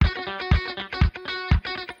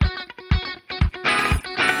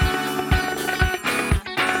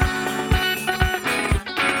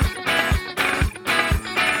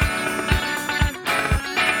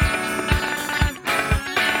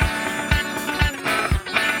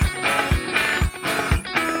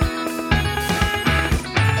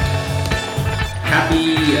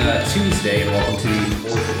Tuesday, and welcome to the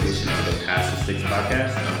fourth edition of the Past the Six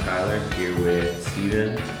podcast. I'm Tyler, here with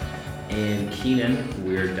Steven and Keenan.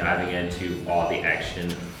 We're diving into all the action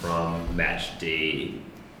from match day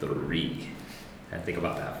 3. I think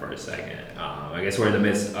about that for a second. I guess we're in the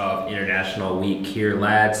midst of International Week here,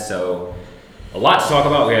 lads, so a lot to talk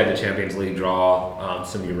about. We had the Champions League draw,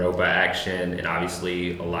 some Europa action, and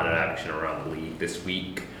obviously a lot of action around the league this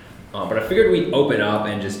week. But I figured we'd open up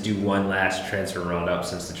and just do one last transfer roundup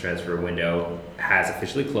since the transfer window has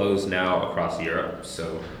officially closed now across Europe.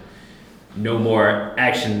 So no more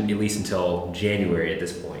action, at least until January at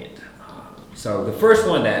this point. So the first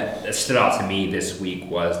one that stood out to me this week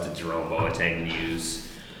was the Jerome Boateng news.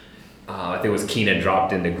 I think it was Keenan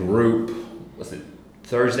dropped in the group. Was it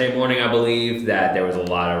Thursday morning, I believe, that there was a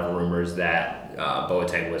lot of rumors that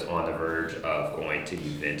Boateng was on the verge of going to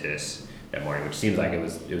Juventus that morning, which seems like it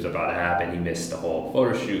was about to happen. He missed the whole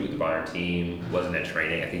photo shoot with the Bayern team, wasn't at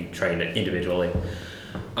training. I think he trained individually.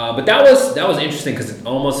 But that was interesting because it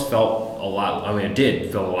almost felt a lot, it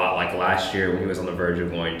did feel a lot like last year when he was on the verge of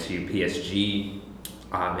going to PSG.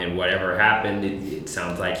 And whatever happened, it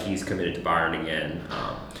sounds like he's committed to Bayern again.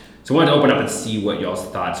 So I wanted to open up and see what y'all's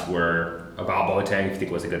thoughts were about Boateng, if you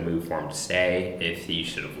think it was a good move for him to stay, if he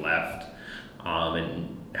should have left,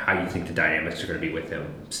 and how you think the dynamics are going to be with him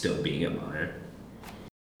still being at Bayern.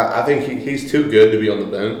 I think he's too good to be on the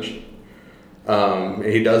bench.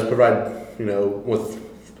 He does provide, with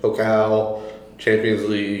Pokal, Champions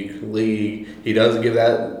League, he does give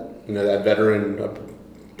that, that veteran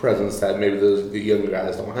presence that maybe the younger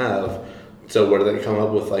guys don't have. So whether they come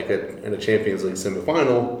up with in a Champions League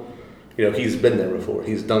semifinal, he's been there before.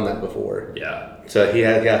 He's done that before. Yeah. So he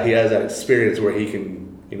has that experience where he can,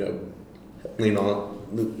 lean on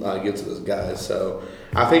against those guys. So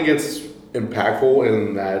I think it's impactful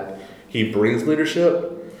in that he brings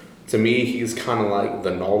leadership. To me, he's kind of like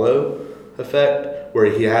the Naldo effect, where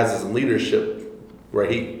he has his leadership, where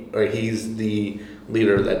he's the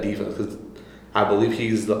leader of that defense. Because I believe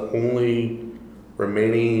he's the only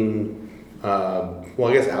remaining. I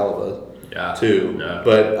guess Alaba too. Yeah.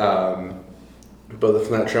 But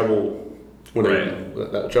from that treble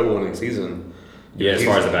winning season. Yeah, as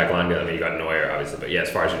far as the back line goes, you got Neuer, obviously, but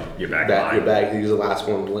as far as your back line. Your back, he's the last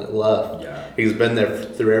one left. Yeah. He's been there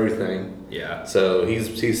through everything. Yeah. So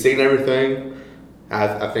he's seen everything.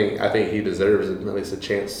 I think he deserves at least a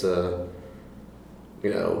chance to,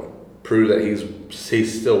 prove that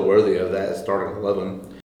he's still worthy of that starting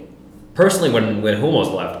 11. Personally, when Hummels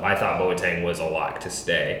left, I thought Boateng was a lock to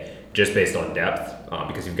stay, just based on depth,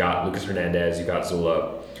 because you've got Lucas Hernandez, you've got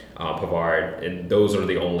Zula, Pavard, and those are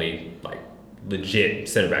the only legit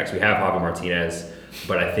center backs. We have Javi Martinez,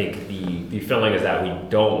 but I think the feeling is that we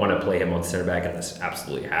don't want to play him on center back unless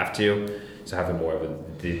absolutely have to. So having more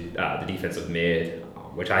of the defensive mid,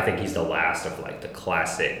 which I think he's the last of the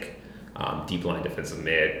classic deep line defensive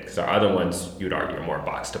mid, because our other ones you would argue are more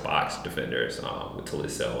box to box defenders with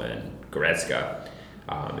Tolisso and Goretzka,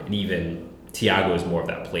 and even Thiago is more of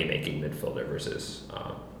that playmaking midfielder versus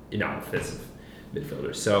offensive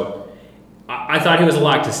midfielder. So I thought he was a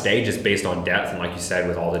lock to stay just based on depth, and like you said,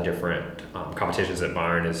 with all the different competitions that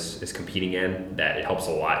Bayern is competing in, that it helps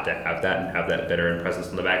a lot to have that and have that veteran presence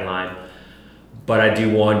on the back line. But I do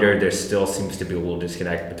wonder, there still seems to be a little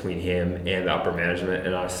disconnect between him and the upper management,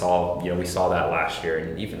 and we saw that last year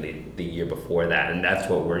and even the year before that, and that's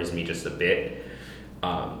what worries me just a bit,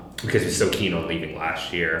 because he's so keen on leaving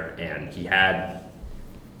last year, and he had,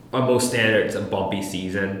 on most standards, a bumpy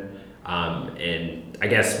season. And I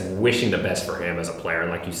guess wishing the best for him as a player. And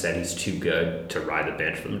like you said, he's too good to ride the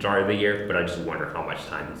bench for the majority of the year, but I just wonder how much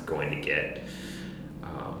time he's going to get.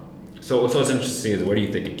 So what's interesting is, what do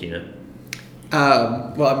you think of Keenan?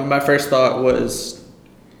 My first thought was,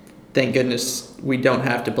 thank goodness we don't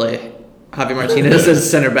have to play Javi Martinez as a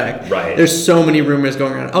center back. Right. There's so many rumors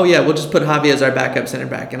going around. Oh yeah, we'll just put Javi as our backup center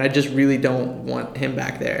back. And I just really don't want him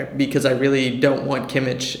back there, because I really don't want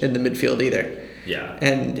Kimmich in the midfield either. Yeah.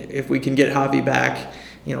 And if we can get Javi back,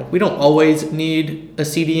 we don't always need a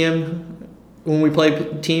CDM when we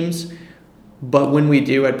play teams, but when we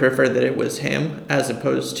do, I'd prefer that it was him as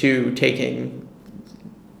opposed to taking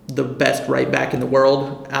the best right back in the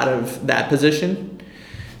world out of that position.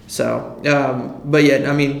 So,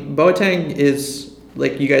 Boateng is,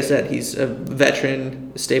 like you guys said, he's a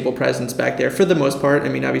veteran, stable presence back there for the most part.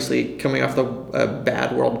 Obviously coming off the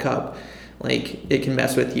bad World Cup, it can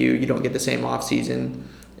mess with you. You don't get the same off season.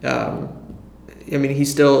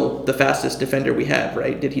 He's still the fastest defender we have,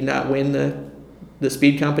 right? Did he not win the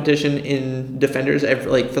speed competition in defenders for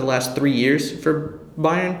the last 3 years for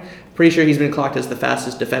Bayern? Pretty sure he's been clocked as the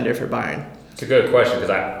fastest defender for Bayern. It's a good question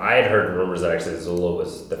because I had heard rumors that actually Zula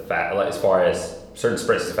was the as far as certain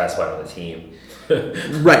sprints, the fastest player on the team.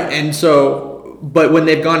 Right, and so, but when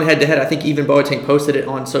they've gone head to head, I think even Boateng posted it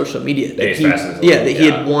on social media that he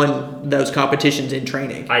had won those competitions in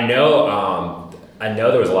training. I know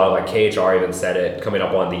there was a lot of like KHR even said it coming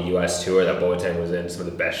up on the U.S. tour that Boateng was in some of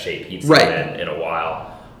the best shape he'd seen in a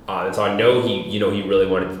while, and so I know he really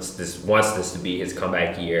wants this to be his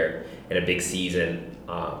comeback year in a big season.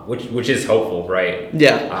 Which is hopeful, right?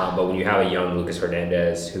 Yeah. But when you have a young Lucas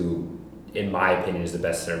Hernandez, who, in my opinion, is the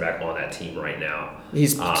best center back on that team right now,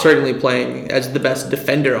 he's certainly playing as the best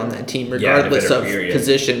defender on that team, regardless of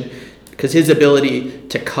position, because his ability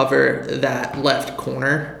to cover that left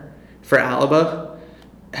corner for Alaba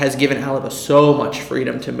has given Alaba so much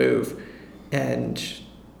freedom to move, and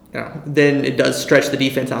then it does stretch the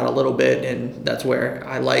defense out a little bit, and that's where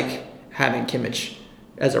I like having Kimmich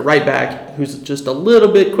as a right back who's just a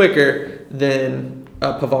little bit quicker than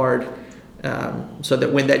Pavard, so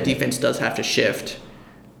that when that defense does have to shift,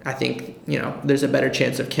 I think there's a better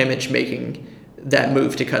chance of Kimmich making that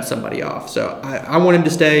move to cut somebody off. So I want him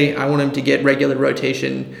to stay. I want him to get regular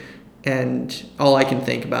rotation, and all I can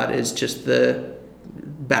think about is just the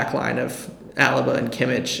back line of Alaba and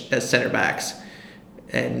Kimmich as center backs.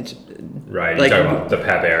 And right, you're talking about the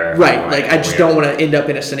Pep era. Right, like I just don't want to end up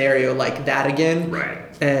in a scenario like that again. Right.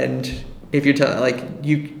 And if you're telling, like,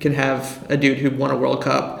 you can have a dude who won a World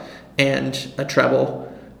Cup and a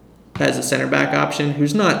treble as a center back option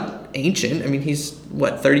who's not ancient. I mean, he's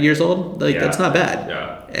 30 years old? Like, that's not bad.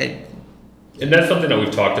 Yeah. And that's something that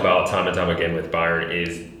we've talked about time and time again with Bayern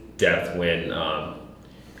is depth when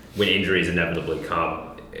injuries inevitably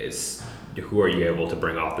come. Is who are you able to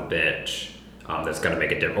bring off the bench? That's going to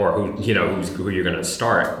make a difference, or who you're going to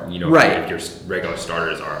start. If your regular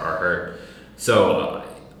starters are hurt. So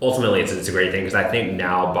ultimately, it's a great thing because I think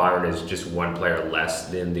now Bayern is just one player less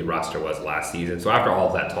than the roster was last season. So after all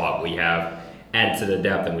of that talk, we have added to the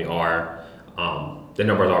depth, and we are. The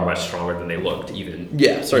numbers are much stronger than they looked even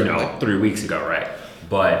 3 weeks ago, right?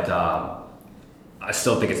 But I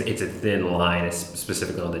still think it's a thin line,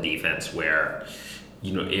 specifically on the defense, where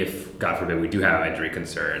if God forbid we do have injury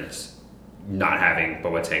concerns. Not having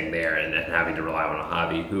Boateng there and having to rely on a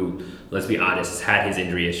Javi who, let's be honest, has had his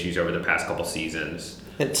injury issues over the past couple seasons.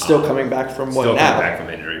 And still coming back from coming back from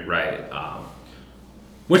injury, right?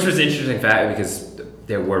 Which was an interesting fact because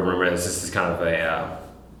there were rumors. This is kind of a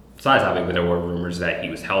side topic, but there were rumors that he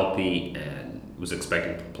was healthy and was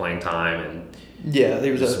expecting playing time. And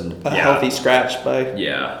there was a healthy scratch by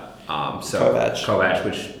Kovac,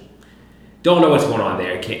 which. Don't know what's going on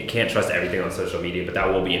there. Can't trust everything on social media, but that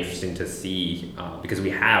will be interesting to see because we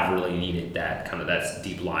have really needed that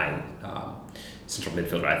deep line central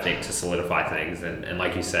midfielder, I think, to solidify things. And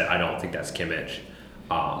like you said, I don't think that's Kimmich.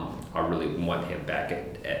 I really want him back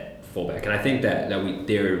at fullback, and I think that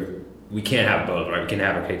we can't have both, right? We can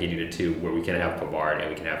have a Kikini too, where we can have Pavard and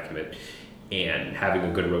we can have Kimmich, and having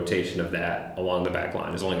a good rotation of that along the back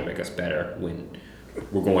line is only going to make us better when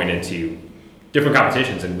we're going into different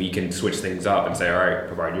competitions, and we can switch things up and say, all right,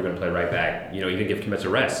 Pavard, you're going to play right back. Even give Kimmich a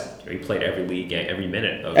rest. He played every league game, every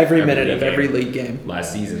minute of every league game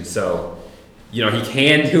last season. So, he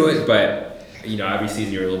can do it, but every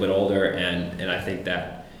season you're a little bit older, and I think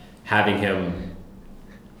that having him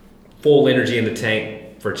full energy in the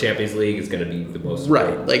tank for Champions League is going to be the most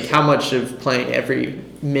important. Like how much of playing every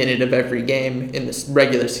minute of every game in this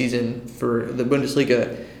regular season for the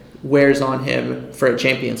Bundesliga wears on him for a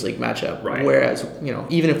Champions League matchup. Right. Whereas,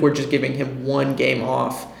 even if we're just giving him one game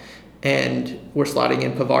off and we're slotting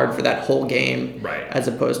in Pavard for that whole game, right, as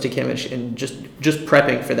opposed to Kimmich and just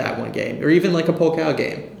prepping for that one game, or even like a Polkau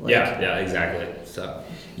game. Yeah, exactly. So,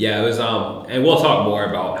 it was, and we'll talk more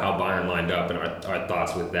about how Bayern lined up and our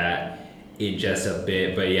thoughts with that in just a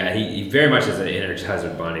bit. But he very much is an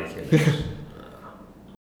Energizer Bunny.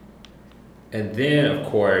 And then, of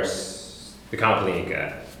course, the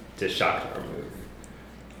Konoplyanka to Shakhtar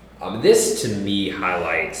move. This to me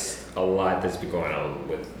highlights a lot that's been going on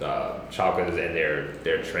with Schalke and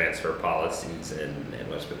their transfer policies and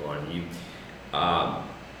what's been going on.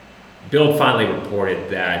 Bild finally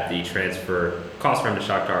reported that the transfer cost for him to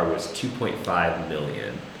Shakhtar was $2.5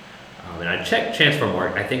 million. And I checked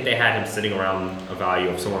Transfermarkt. I think they had him sitting around a value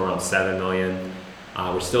of somewhere around $7 million,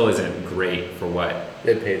 which still isn't great for what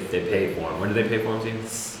they paid for him. When did they pay for him,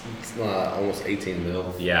 Steve? It's almost 18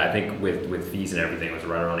 mil. Yeah, I think with fees and everything, it was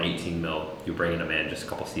right around 18 mil. You're bringing him in just a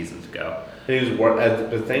couple seasons ago. He was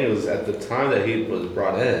the thing is, at the time that he was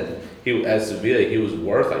brought in, at Sevilla he was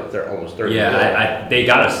worth almost 30 mil. They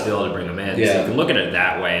got a steal to bring him in. So you can look at it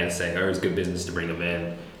that way and say, it was good business to bring him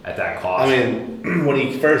in. at that cost. I mean, when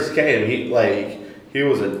he first came, he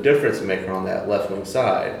was a difference maker on that left wing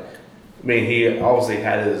side. I mean, he obviously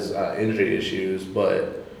had his injury issues,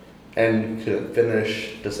 and couldn't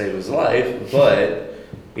finish to save his life. But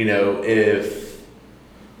if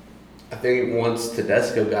I think once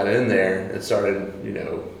Tedesco got in there and started,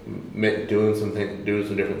 doing some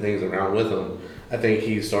different things around with him, I think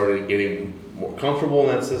he started getting more comfortable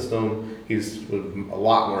in that system. He's a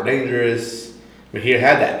lot more dangerous. I mean, he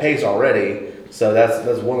had that pace already, so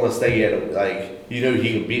that's one less thing he had. He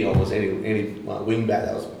could beat almost any wingback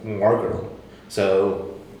that was marking him. So.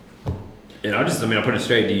 And I'll put it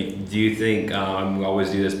straight. Do you think we always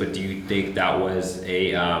do this? But do you think that was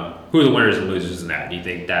a who are the winners and losers in that? Do you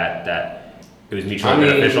think that it was mutually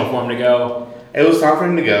beneficial for him to go? It was time for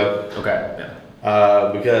him to go. Okay.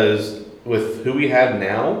 Yeah. Because with who we have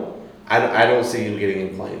now, I don't see him getting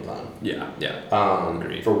in playing time. Yeah. Yeah.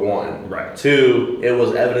 For one. Right. Two, it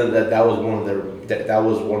was evident that was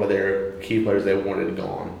one of their key players they wanted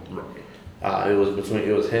gone. Right. It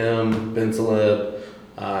was him, Ben Salib,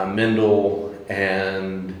 Mendel,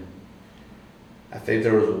 and I think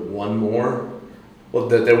there was one more. Well,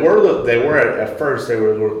 they were at first they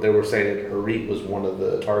were saying that Harit was one of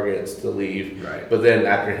the targets to leave. Right. But then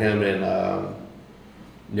after him and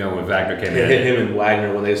when Wagner came him and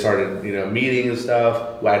Wagner, when they started meeting and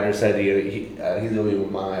stuff, Wagner said he's gonna be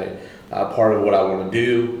my part of what I want to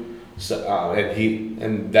do. So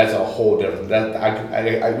and that's a whole different.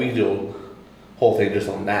 We do a whole thing just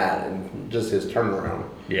on that and just his turnaround.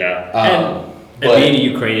 Yeah. And being a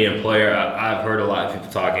Ukrainian player, I've heard a lot of people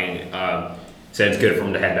talking. Saying it's good for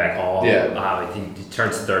him to head back home. Yeah. He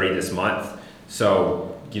turns 30 this month,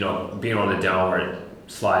 so being on the downward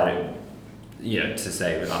slide, to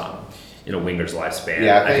say Winger's lifespan.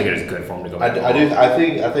 Yeah, I think it is good for him to go. I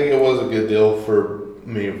think it was a good deal for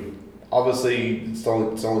me. Obviously, it's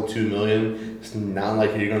only $2 million. It's not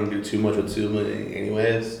like you're going to do too much with $2 million,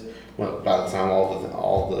 anyways. By the time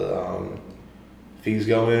all the fees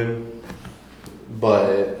go in,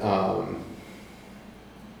 but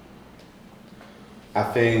I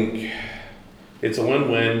think it's a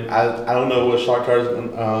win-win. I don't know what Shakhtar's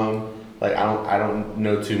I don't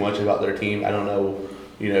know too much about their team. I don't know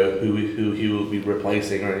who he will be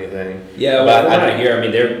replacing or anything. Yeah, well, from what I hear, I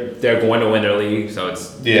mean they're going to win their league, so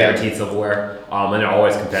it's guaranteed silverware. And they're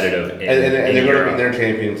always competitive. And they're going to be in their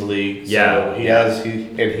Champions League. So yeah,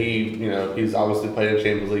 he's obviously played in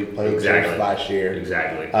Champions League, played exactly. last year.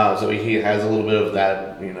 Exactly. So he has a little bit of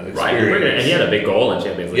that experience. Right, and he had a big goal in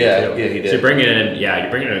Champions League too. Yeah, he did. So you're bringing in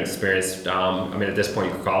an experienced. At this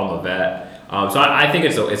point you could call him a vet. So I think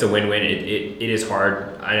it's a win-win. It is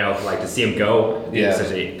hard. I know, to see him go. Being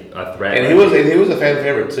such a threat. And he was a fan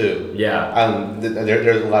favorite too. Yeah.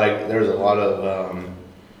 There's a lot of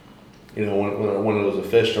when it was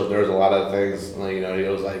official, there was a lot of things. It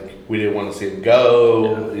was like we didn't want to see him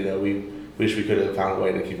go. Yeah. We wish we could have found a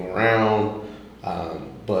way to keep him around.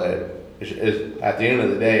 But at the end of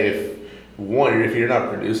the day, if you're not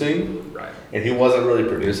producing, right, and he wasn't really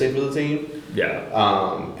producing for the team. Yeah.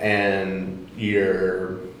 And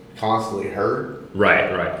you're constantly hurt.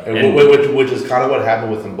 Right. And which is kind of what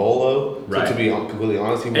happened with Mbolo. Right. So to be completely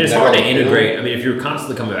honest, and it's hard to integrate. If you're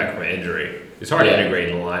constantly coming back from an injury, it's hard to integrate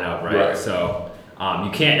in the lineup, right? So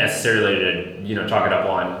you can't necessarily chalk it up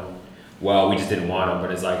on, well, we just didn't want him.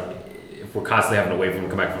 But it's like if we're constantly having to wait for him to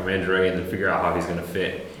come back from injury and then figure out how he's going to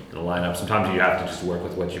fit in the lineup, sometimes you have to just work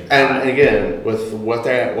with what you've got. And again, with what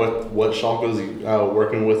Schalke is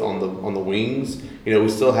working with on the wings, we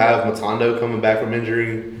still have Matondo coming back from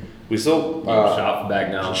injury. We still Schaaf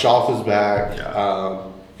back now. Schaaf is back. Yeah.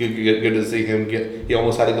 Good to see him get. He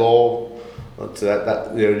almost had a goal. So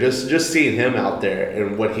that just seeing him out there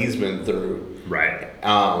and what he's been through. Right.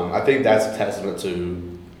 I think that's a testament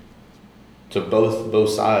to both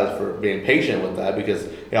sides for being patient with that, because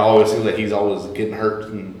it always seems like he's always getting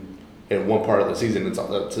hurt in one part of the season. It's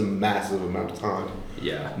a massive amount of time.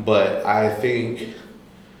 Yeah. But I think,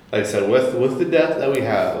 like I said, with the depth that we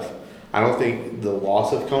have, I don't think the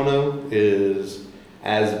loss of Kono is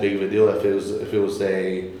as big of a deal. If it was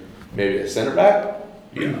maybe a center back.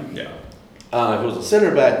 Yeah. If it was a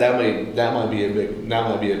center back, that might be a bit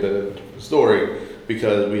of a story,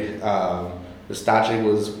 because Stachik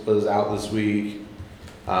was out this week.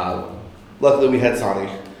 Luckily we had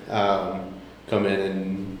Sani come in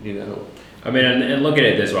and and looking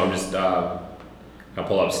at this, I'm just I'll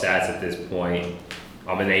pull up stats at this point.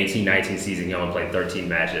 In the 18-19 season, he only played 13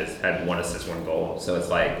 matches, had 1 assist, 1 goal. So it's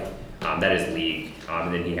like that is league.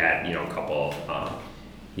 And then he had a couple.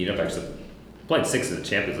 He ended up actually played 6 of the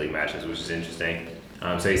Champions League matches, which is interesting.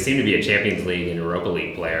 So he seemed to be a Champions League and Europa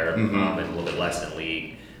League player, and a little bit less in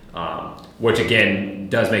league. which again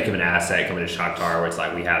does make him an asset coming to Shakhtar, where it's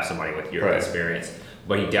like we have somebody with Europe experience.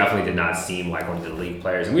 But he definitely did not seem like one of the league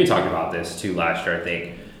players. And we talked about this too last year, I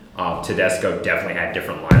think. Tedesco definitely had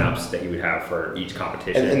different lineups that he would have for each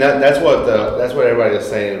competition. And that's what everybody is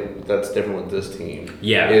saying that's different with this team.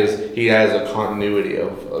 Yeah. Is he has a continuity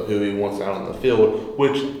of who he wants out on the field,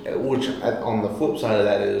 which on the flip side of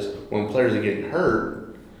that is when players are getting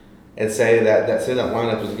hurt and say that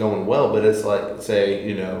lineup is going well, but it's like, say,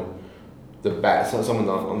 you know, someone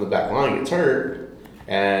on the back line gets hurt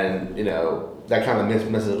and, you know, that kind of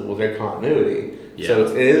messes with their continuity. Yeah. So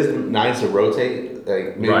it is nice to rotate,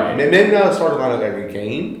 like maybe not start a lineup every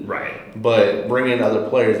game, right? But bring in other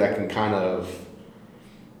players that can kind of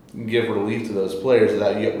give relief to those players.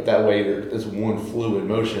 That way, there's one fluid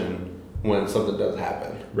motion when something does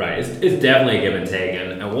happen. Right. It's definitely a give and take,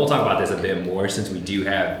 and we'll talk about this a bit more since we do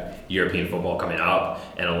have European football coming up,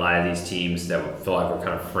 and a lot of these teams that feel like we're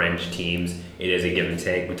kind of French teams, it is a give and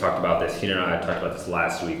take. We talked about this. Keenan and I talked about this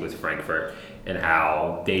last week with Frankfurt, and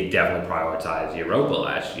how they definitely prioritized Europa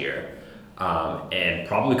last year, and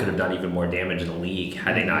probably could have done even more damage in the league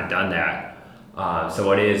had they not done that.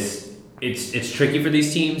 So it's tricky for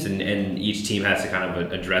these teams, and each team has to kind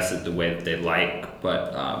of address it the way that they like.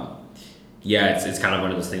 But yeah, it's kind of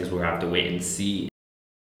one of those things we'll have to wait and see.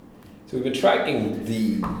 So we've been tracking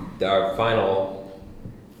our final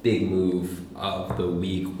big move of the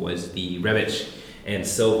week was the Rebic and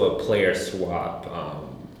Silva player swap.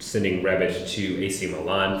 Sending Rebic to AC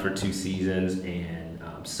Milan for 2 seasons and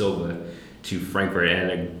Silva to Frankfurt. And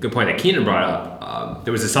a good point that Keenan brought up,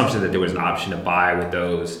 there was assumption that there was an option to buy with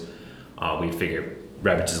those. We figured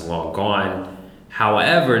Rebic is long gone.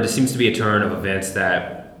 However, there seems to be a turn of events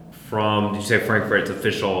that did you say Frankfurt's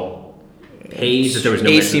official page that there was no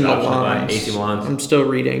AC option to buy? Milan. AC Milan. I'm still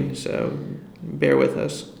reading, so bear with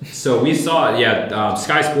us. So we saw,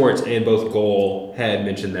 Sky Sports and both Goal had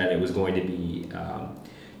mentioned that it was going to be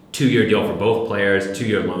 2-year deal for both players,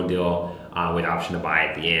 2-year loan deal with option to buy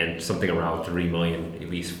at the end, something around $3 million at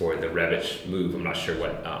least for the Rebic move. I'm not sure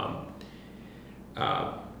what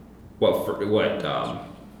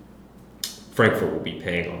Frankfurt will be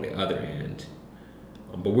paying on the other end,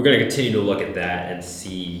 but we're going to continue to look at that and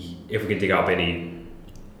see if we can dig up any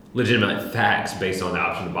legitimate facts based on the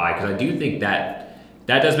option to buy, because I do think that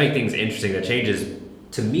does make things interesting. That changes,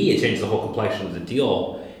 to me, it changes the whole complexion of the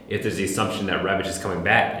deal. If there's the assumption that Rebic is coming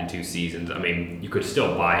back in 2 seasons, I mean, you could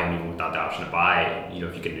still buy him even without the option to buy, you know,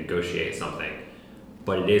 if you can negotiate something.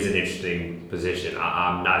 But it is an interesting position.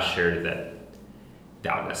 I'm not sure that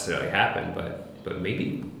would necessarily happen, but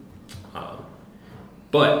maybe.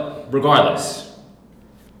 But regardless,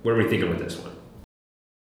 what are we thinking with this one?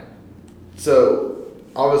 So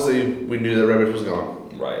obviously we knew that Rebic was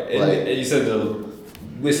gone. Right, and you said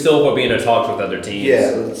we're still being in talks with other teams.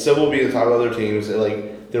 Yeah, still will be in talks with other teams.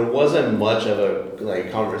 There wasn't much of a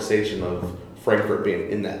conversation of Frankfurt being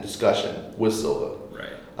in that discussion with Silva.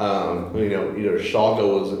 Right. You know, either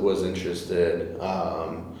Schalke was interested.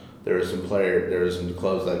 There were some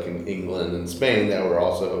clubs like in England and Spain that were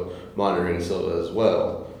also monitoring Silva as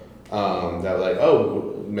well. That were like,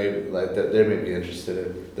 oh, maybe like that they may be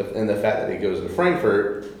interested in the fact that he goes to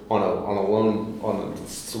Frankfurt on a loan on a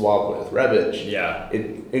swap with Rebic. Yeah.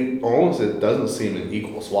 It doesn't seem an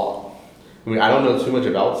equal swap. I mean, I don't know too much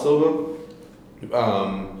about Silva,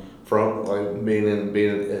 from like being in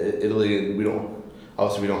Italy, and we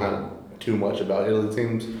don't have too much about Italy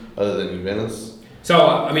teams other than Juventus. So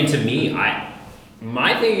I mean, to me,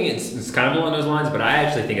 my thing it's kind of along those lines, but I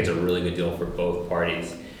actually think it's a really good deal for both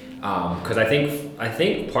parties, because I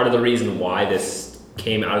think part of the reason why this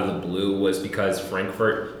came out of the blue was because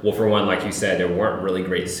Frankfurt, well, for one, like you said, there weren't really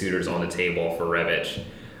great suitors on the table for Rebic.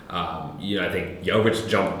 You know, I think Jovic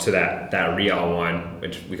jumped to that Real one,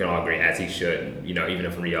 which we can all agree as he should. You know, even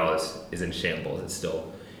if Real is in shambles, it's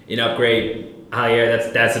still an upgrade.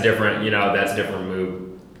 That's a different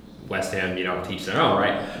move. West Ham, you know, teach their own,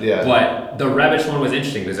 right? Yeah. But the Rebic one was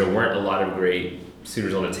interesting because there weren't a lot of great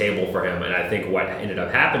suitors on the table for him, and I think what ended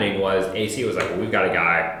up happening was AC was like, well, we've got a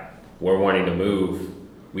guy, we're wanting to move,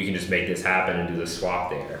 we can just make this happen and do the swap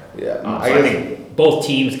there. Yeah. So I think both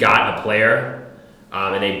teams got a player.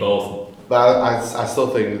 And they both. But I still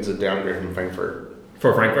think it's a downgrade from Frankfurt.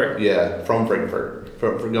 For Frankfurt? Yeah, from Frankfurt.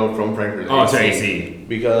 From Frankfurt. Oh, to AC.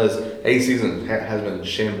 Because AC has been in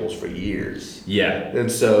shambles for years. Yeah. And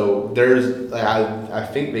so I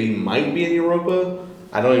think they might be in Europa.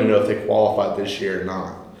 I don't even know if they qualified this year or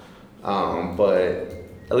not. But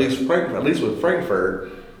at least with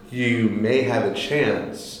Frankfurt, you may have a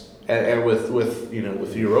chance, and with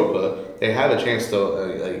Europa, they have a chance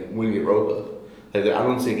to win Europa. Like, I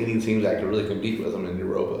don't see any teams that can really compete with them in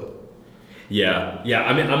Europa. Yeah.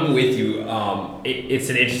 I mean, I'm with you. It's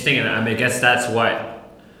an interesting, and I guess that's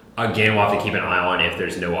what, again, we'll have to keep an eye on if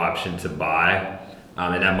there's no option to buy.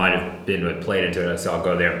 And that might have been what played into it. So I'll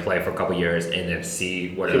go there and play for a couple years and then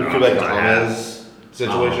see what other Could be like options a I have. Gomez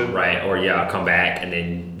situation. Right, or I'll come back and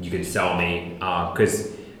then you can sell me. Because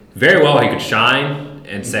very well he could shine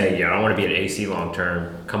and say, I don't want to be an AC long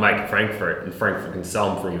term. Come back to Frankfurt, and Frankfurt can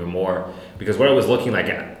sell him for even more. Because what it was looking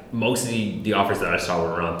like, most of the offers that I saw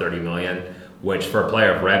were around 30 million, which for a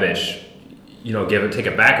player of Rebic, take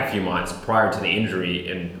it back a few months prior to the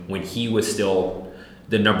injury, and when he was still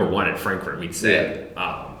the number one at Frankfurt, we'd say,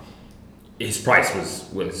 his price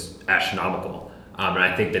was astronomical. And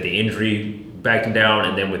I think that the injury backed him down,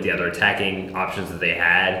 and then with the other attacking options that they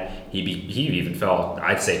had, he even fell,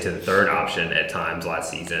 I'd say, to the third option at times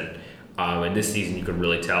last season. And this season, you could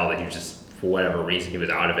really tell that he was just, for whatever reason, he was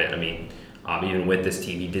out of it. I mean, even with this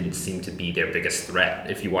team, he didn't seem to be their biggest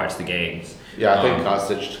threat if you watch the games. Yeah, I think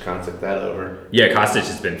Kostic kind of took that over. Yeah, Kostic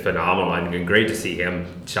has been phenomenal, and great to see him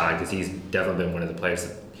shine because he's definitely been one of the players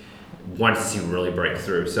that wants to see really break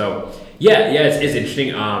through. So, it's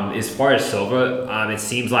interesting. As far as Silva, it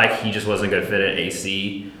seems like he just wasn't a good fit at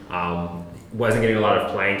AC. Wasn't getting a lot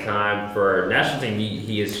of playing time. For national team,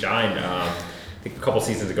 he has shined. I think a couple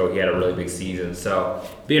seasons ago he had a really big season. So,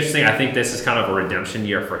 be interesting. I think this is kind of a redemption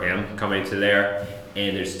year for him coming to there.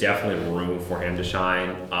 And there's definitely room for him to shine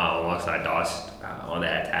alongside Dost on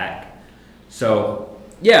that attack. So,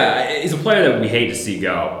 he's a player that we hate to see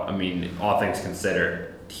go. I mean, all things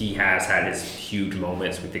considered. He has had his huge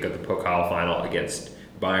moments. We think of the Pokal final against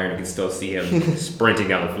Bayern. You can still see him sprinting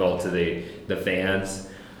down the field to the fans.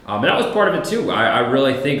 And that was part of it too. I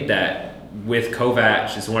really think that with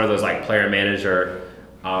Kovac, it's one of those like player-manager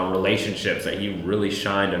relationships that he really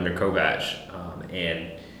shined under Kovac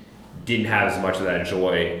and didn't have as much of that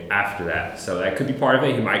joy after that. So that could be part of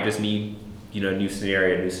it. He might just need, new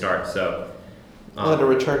scenario, new start. So and then a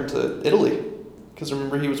return to Italy, because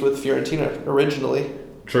remember he was with Fiorentina originally.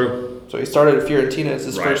 True. So he started at Fiorentina as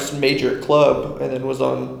his Right. first major club, and then was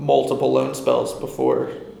on multiple loan spells before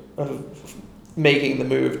making the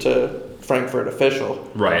move to Frankfurt official.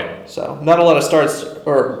 Right. So not a lot of starts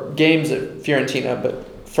or games at Fiorentina,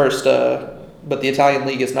 but the Italian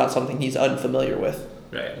league is not something he's unfamiliar with.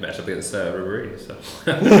 Right. Match up against Ribery. So,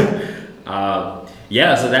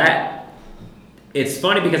 so that. It's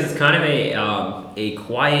funny because it's kind of a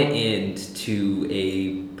quiet end to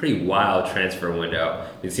a pretty wild transfer window.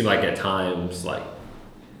 It seemed like at times like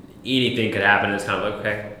anything could happen. It's kind of like,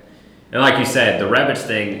 okay. And like you said, the Rebic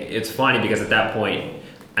thing, it's funny because at that point,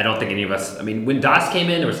 I don't think any of us, when Doss came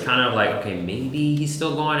in, it was kind of like, okay, maybe he's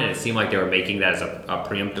still gone. And it seemed like they were making that as a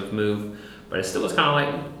preemptive move. But it still was kind of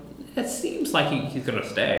like, it seems like he's going to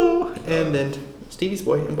stay. And then Stevie's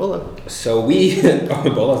boy, Embolo. So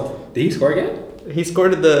Embolo, did he score again? He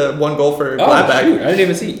scored the one goal for Oh, Gladbach. shoot. I didn't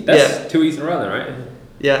even see. That's 2 weeks in a row then, right?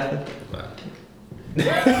 Yeah.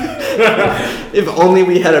 If only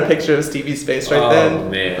we had a picture of Stevie's face right then.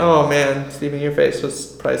 Man. Oh man, Stevie, your face was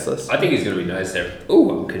priceless. I think he's going to be nice there. Ooh,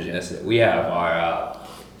 I'm congested. We have our,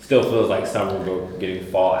 still feels like summer, but getting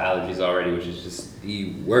fall allergies already, which is just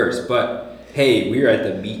the worst. But hey, we're at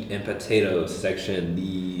the meat and potatoes section,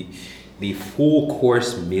 the full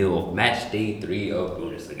course meal, match day 3 of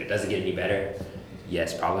Bundesliga. Does it get any better?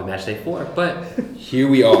 Yes, probably match day 4, but here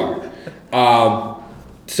we are.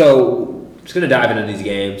 So just gonna dive into these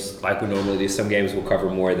games like we normally do. Some games we'll cover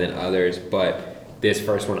more than others, but this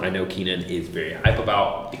first one I know Keenan is very hype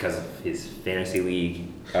about because of his fantasy league.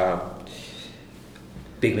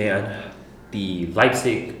 Big man, the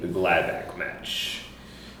Leipzig-Gladbach match.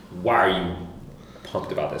 Why are you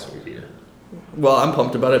pumped about this one, Keenan? Well, I'm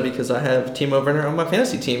pumped about it because I have Timo Werner on my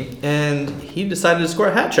fantasy team, and he decided to score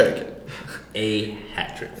a hat trick. A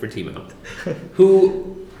hat trick for Timo,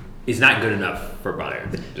 who is not good enough for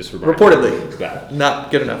Bayern. Just for Bayern. Reportedly,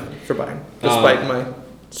 not good enough for Bayern, despite my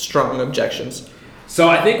strong objections. So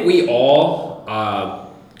I think we all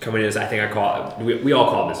coming in. I think we all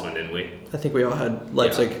called this one, didn't we? I think we all had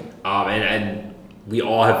Leipzig. Yeah. And we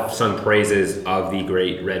all have sung praises of the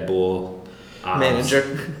great Red Bull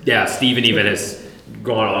manager. Yeah, Steven even has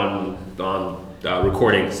gone on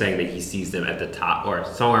recording saying that he sees them at the top or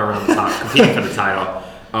somewhere around the top, competing for the title.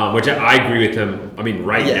 Which I agree with him.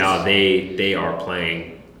 Right now they are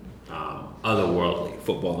playing otherworldly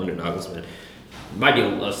football under Nagelsmann. Might be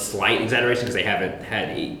a slight exaggeration because they haven't had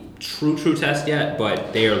a true test yet,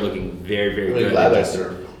 but they are looking very, very good. Gladbach's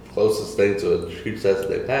their closest thing to a true test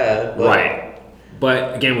they've had. But Right.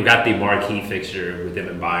 But again, we got the marquee fixture with them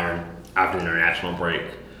and Bayern after the international break,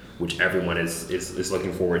 which everyone is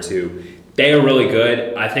looking forward to. They are really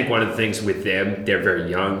good. I think one of the things with them, they're very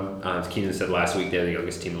young. As Keenan said last week, they're the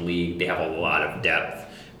youngest team in the league. They have a lot of depth,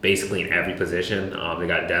 basically in every position. They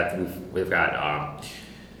got depth. We've got,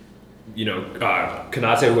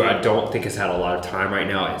 Konate, who I don't think has had a lot of time right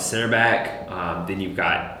now at center back. Then you've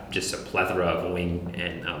got just a plethora of wing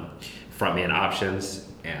and frontman options.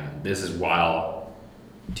 And this is while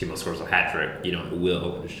Timo scores a hat trick.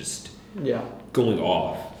 Will is just going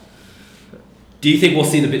off. Do you think we'll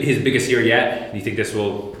see his biggest year yet? Do you think this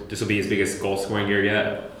will be his biggest goal scoring year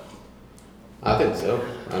yet? I think so.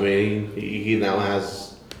 I mean, he now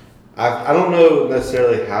has. I don't know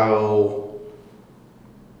necessarily how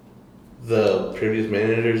the previous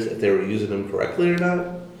managers, if they were using him correctly or not.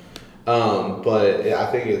 But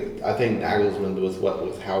I think Nagelsmann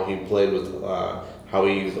with how he played with how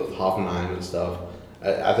he used with Hoffenheim and stuff.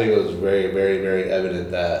 I think it was very, very, very evident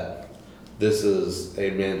that this is a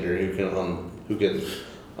manager who can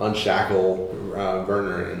unshackle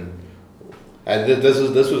Werner, and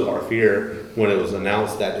this was our fear when it was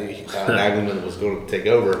announced that Nagelsmann was going to take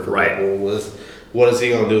over for Liverpool. Was what is he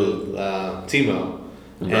going to do with Timo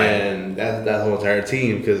and that whole entire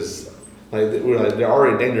team? Because they're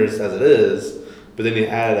already dangerous as it is, but then you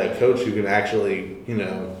add a coach who can actually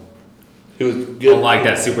who's good, unlike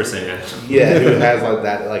that Super Saiyan. Yeah, who has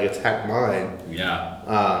that attack mind.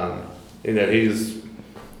 Yeah. He's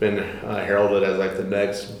been heralded as the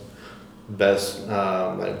next best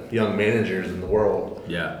young managers in the world.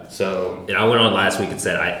 Yeah. So. And I went on last week and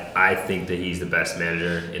said I think that he's the best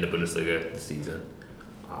manager in the Bundesliga this season.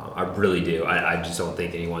 I really do. I just don't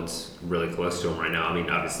think anyone's really close to him right now. I mean,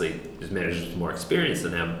 obviously, his manager's more experienced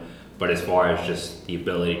than him, but as far as just the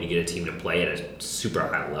ability to get a team to play at a super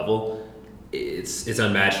high level, it's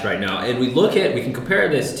unmatched right now. And we can compare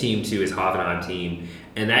this team to his Hoffenheim team,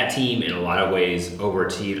 and that team in a lot of ways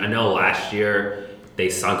overachieved. I know last year they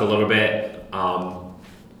sunk a little bit.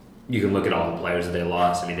 You can look at all the players that they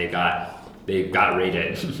lost. I mean, they got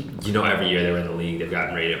rated. Every year they were in the league, they've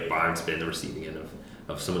gotten rated. Bayern's been the receiving end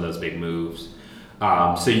of some of those big moves.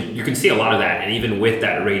 So you can see a lot of that. And even with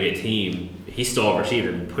that rated team, he still overachieved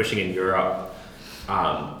and pushing in Europe.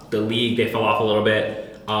 The league, they fell off a little bit.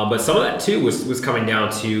 But some of that too was coming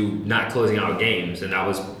down to not closing out games, and that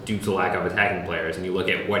was due to lack of attacking players. And you look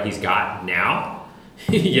at what he's got now,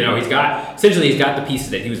 he's got the pieces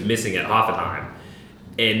that he was missing at Hoffenheim,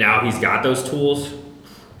 and now he's got those tools.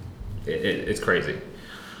 It's crazy.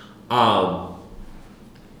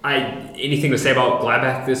 Anything to say about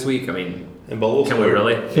Gladbach this week? I mean, can we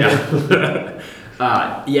really? Yeah.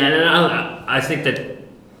 I think that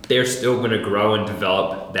they're still going to grow and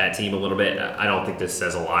develop that team a little bit. I don't think this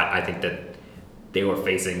says a lot. I think that they were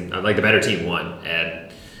facing the better team won,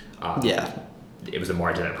 and it was a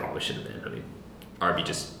margin that probably shouldn't have been. I mean, RB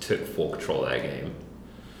just took full control of that game.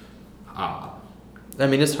 I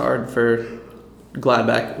mean, it's hard for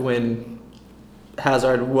Gladbach when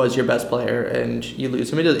Hazard was your best player and you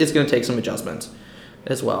lose. I mean, it's going to take some adjustments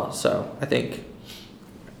as well. So I think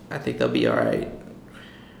they'll be all right.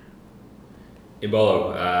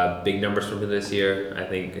 Embolo, big numbers from him this year. I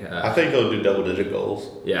think he'll do double-digit goals.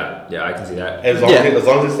 Yeah, I can see that. As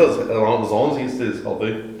long as he stays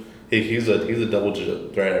healthy, he's a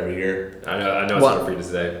double-digit threat every year. I know it's hard for you to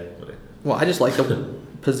say. Well, I just like the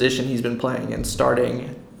position he's been playing and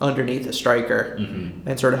starting underneath a striker,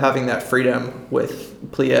 and sort of having that freedom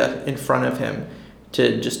with Plea in front of him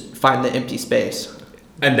to just find the empty space.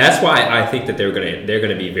 And that's why I think that they're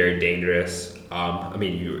gonna be very dangerous. I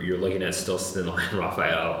mean, you're looking at still Stindl and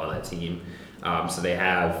Raphael on that team, so they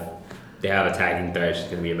have attacking threats. It's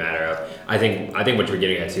going to be a matter of. I think what you're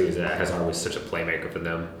getting at too is that Hazard was such a playmaker for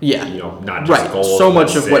them. Yeah, not just goals. So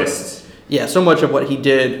much of what he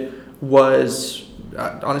did was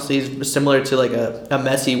honestly similar to like a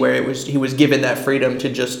Messi, where he was given that freedom to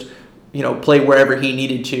just play wherever he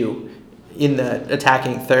needed to in the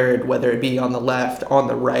attacking third, whether it be on the left, on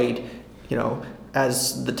the right,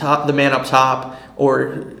 as the man up top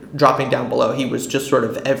or dropping down below. He was just sort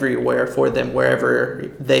of everywhere for them,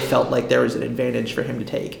 wherever they felt like there was an advantage for him to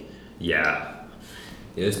take. Yeah,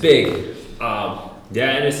 it was big. And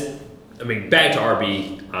back to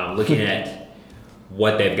RB, looking at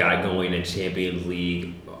what they've got going in Champions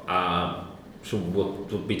League. So we'll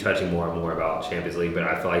be touching more and more about Champions League, but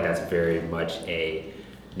I feel like that's very much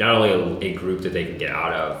not only a group that they can get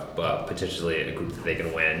out of, but potentially a group that they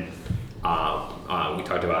can win. We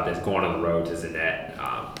talked about this going on the road to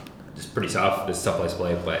Zanet. It's pretty tough. It's a tough place to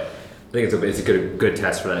play, but I think it's a good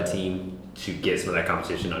test for that team to get some of that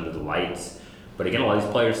competition under the lights. But again, a lot of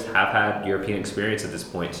these players have had European experience at this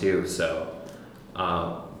point too, so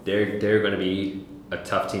they're going to be a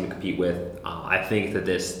tough team to compete with. I think that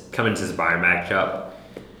this coming into this Bayern matchup,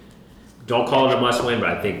 don't call it a must win, but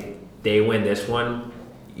I think they win this one.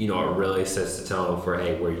 It really sets the tone for,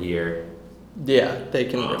 hey, we're here. Yeah, they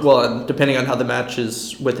can. Well, and depending on how the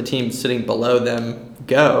matches with the teams sitting below them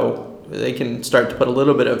go, they can start to put a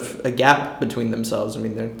little bit of a gap between themselves. I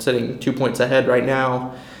mean, they're sitting 2 points ahead right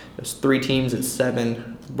now. There's 3 teams at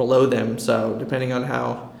 7 below them. So depending on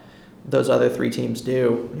how those other 3 teams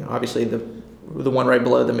do, obviously the one right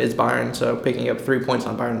below them is Bayern. So picking up 3 points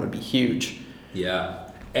on Bayern would be huge. Yeah,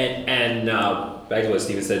 and back to what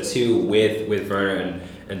Steven said too, with Werner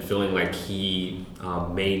and feeling like he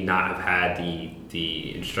may not have had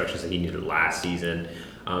the instructions that he needed last season.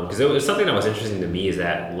 Because it was something that was interesting to me is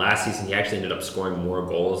that last season he actually ended up scoring more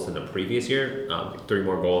goals than the previous year, 3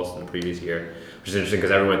 more goals than the previous year, which is interesting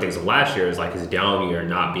because everyone thinks of last year as like his down year,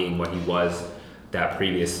 not being what he was that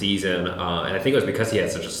previous season. And I think it was because he had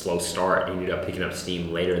such a slow start. He ended up picking up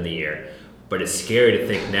steam later in the year. But it's scary to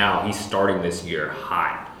think now he's starting this year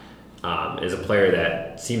hot. As a player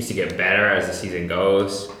that seems to get better as the season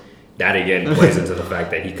goes, that again plays into the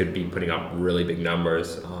fact that he could be putting up really big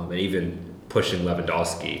numbers and even pushing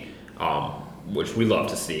Lewandowski, which we love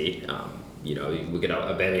to see. We get a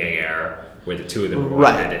Aubameyang era where the two of them go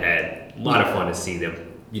head to head. A lot of fun to see them,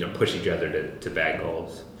 push each other to bag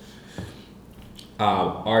goals.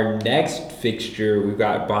 Our next fixture, we've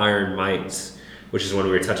got Bayern Mainz, which is one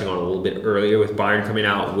we were touching on a little bit earlier, with Bayern coming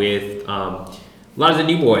out with a lot of the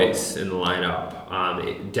new boys in the lineup.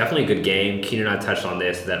 Definitely a good game. Keenan and I touched on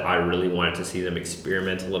this, that I really wanted to see them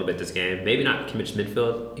experiment a little bit this game. Maybe not Kimmich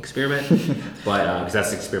midfield experiment, but because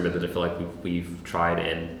that's the experiment that I feel like we've tried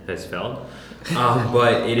and has failed.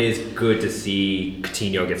 But it is good to see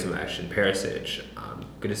Coutinho get some action. Perisic.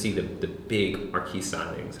 Good to see the big marquee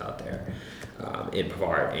signings out there in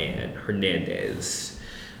Pavard and Hernandez.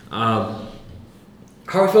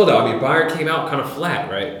 How I feel though, Bayern came out kind of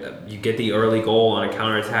flat, right? You get the early goal on a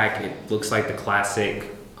counterattack. It looks like the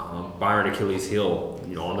classic Bayern Achilles heel,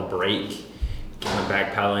 on the break, coming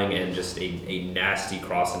back pedaling, and just a nasty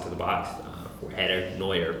cross into the box. Header.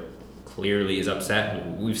 Neuer clearly is upset.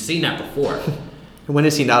 We've seen that before. When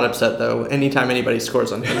is he not upset though? Anytime anybody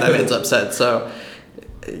scores on him, that man's upset. So,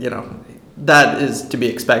 that is to be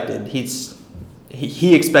expected.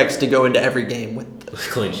 He expects to go into every game with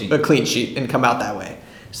a clean sheet and come out that way.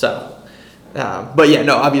 So, but yeah,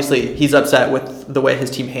 no, obviously he's upset with the way his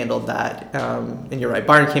team handled that. And you're right,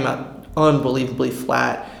 Bayern came out unbelievably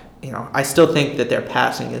flat. I still think that their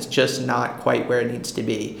passing is just not quite where it needs to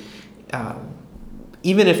be.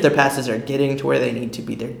 Even if their passes are getting to where they need to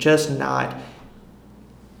be, they're just not.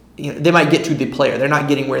 They might get to the player. They're not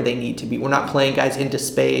getting where they need to be. We're not playing guys into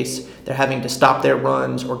space. They're having to stop their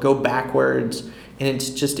runs or go backwards. And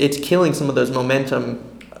it's killing some of those momentum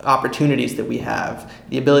opportunities that we have.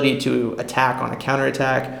 The ability to attack on a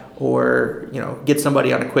counterattack or, get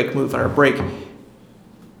somebody on a quick move on a break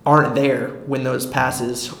aren't there when those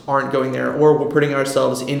passes aren't going there, or we're putting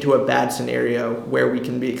ourselves into a bad scenario where we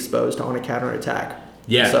can be exposed on a counterattack.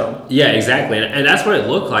 Yeah, yeah, exactly. And that's what it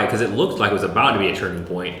looked like, because it looked like it was about to be a turning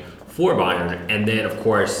point for Bayern. And then, of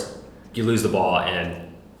course, you lose the ball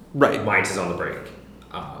and Mainz is on the break.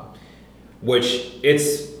 Which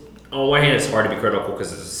on one hand, it's hard to be critical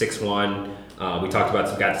because it's a 6-1. We talked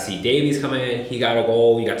about, got to see Davies come in. He got a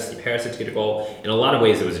goal. You got to see Perisic get a goal. In a lot of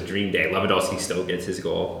ways, it was a dream day. Lewandowski still gets his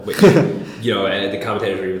goal, which, the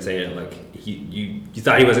commentators were even saying, like, you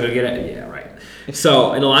thought he wasn't going to get it? Yeah, right.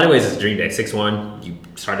 So, in a lot of ways, it's a dream day. 6-1, you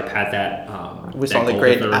started to pat that. We saw the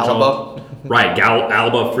great Alaba. Right,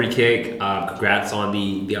 Alaba free kick. Congrats on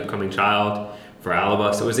the upcoming child for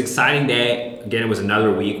Alaba. So it was an exciting day. Again, it was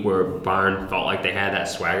another week where Bayern felt like they had that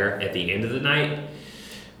swagger at the end of the night.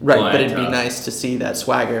 Right, but it'd be nice to see that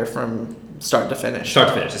swagger from start to finish. Start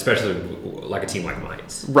to finish, especially like a team like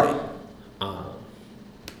Mainz. Right.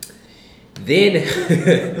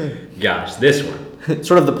 Then, gosh, this one.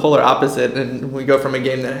 Sort of the polar opposite, and we go from a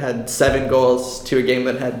game that had 7 goals to a game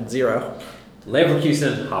that had 0.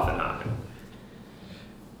 Leverkusen, Hoffenheim.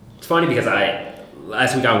 It's funny because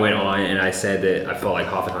last week I went on and I said that I felt like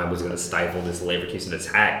Hoffenheim was going to stifle this Leverkusen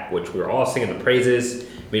attack, which we were all singing the praises.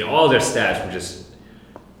 I mean, all of their stats were just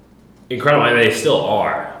incredible. I mean, they still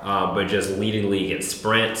are, but just leading the league in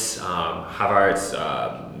sprints.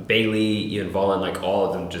 Havertz, Bailey, Ian Vollen, like all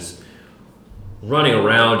of them just running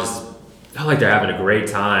around, just felt like they're having a great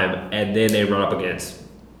time. And then they run up against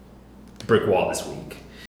brick wall this week.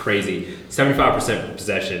 Crazy. 75%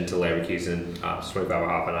 possession to Leverkusen, 25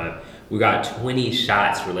 Hoffenheim. We got 20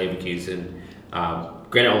 shots for Leverkusen.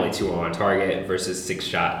 Granted, only 2 are on target versus 6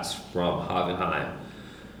 shots from Hoffenheim.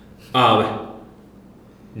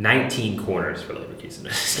 19 corners for Leverkusen in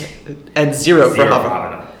this game. And zero for Zero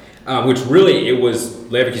Hoffenheim. Which really, it was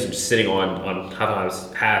Leverkusen just sitting on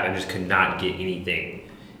Hoffenheim's half and just could not get anything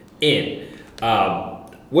in.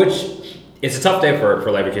 Which it's a tough day for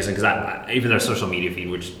Leverkusen because even their social media feed,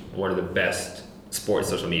 which is one of the best sports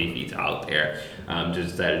social media feeds out there,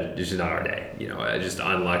 just that it's just not our day. Just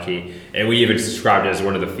unlucky. And we even described it as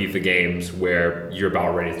one of the FIFA games where you're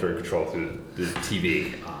about ready to throw control through the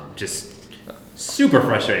TV. Just super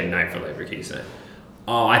frustrating night for Leverkusen.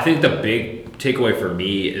 I think the big takeaway for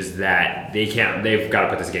me is that they've got to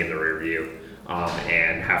put this game in the rear view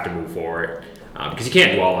and have to move forward because you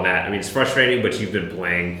can't dwell on that. I mean, it's frustrating, but you've been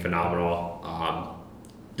playing phenomenal.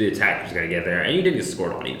 The attack was going to get there, and you didn't get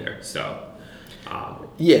scored on either. So,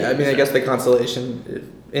 yeah, I mean, I guess the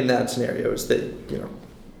consolation in that scenario is that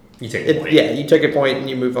you take a point. Yeah, you take a point and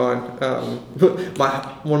you move on.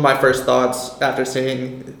 One of my first thoughts after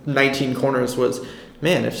seeing 19 corners was,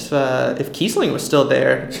 man, if Kiesling was still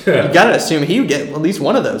there, you gotta assume he would get at least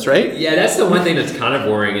one of those, right? Yeah, that's the one thing that's kind of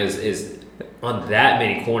worrying is on that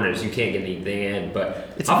many corners you can't get anything in.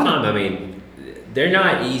 But Hoffenheim, I mean, they're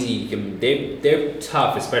not easy. They're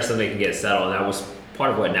tough, especially when they can get settled. And that was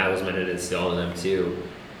part of what Nagelsmann had instilled in them too.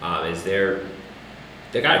 Is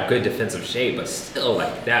they got a good defensive shape, but still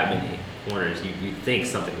like that many corners, you think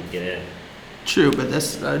something would get in. True, but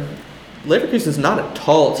this Leverkusen's not a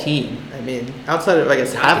tall team. I mean, outside of, I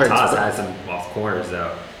guess, Havertz. Taz has some off corners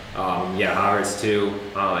though. Havertz too.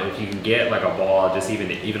 If you can get like a ball just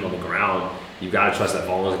even on the ground, you got to trust that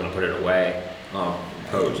ball is going to put it away.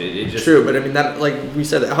 Coach, it just true, but I mean that, like we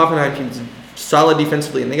said, the Hoffenheim team's solid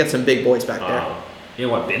defensively, and they got some big boys back there. You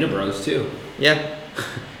know what, Bros too. Yeah.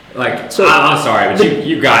 I'm sorry, but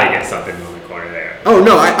you got to get something on the corner there. Oh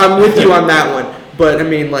no, I'm with you on that one, but I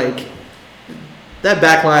mean like. That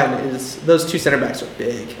back line those two center backs are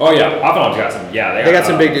big. Oh yeah, Hoffenheim's got some. Yeah, they got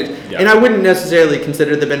some big dudes. Yeah. And I wouldn't necessarily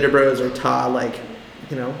consider the Bender Bros or Ta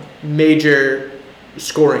major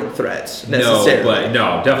scoring threats necessarily.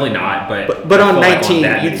 No, definitely not. But on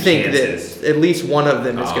 19, you'd you'd think that at least one of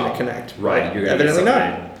them is going to connect. Right, you're evidently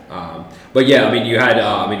not. But yeah, I mean, you had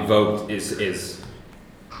Vogt is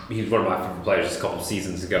he's one of my favorite players just a couple of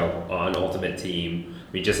seasons ago on Ultimate Team.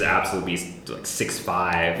 I mean, just an absolute beast, like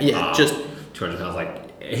 6'5". Yeah, just 200 pounds.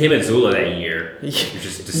 Like him and Zula that year, it was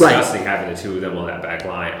just disgusting having the two of them on that back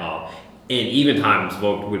line. And even times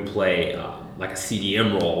Vogt would play like a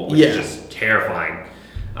CDM role, which is just terrifying.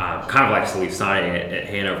 Kind of like Salif Sane at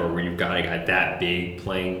Hanover, where you've got a guy that big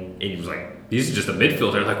playing, and he was like, "These are just a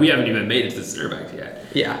midfielder. Like we haven't even made it to the center backs yet."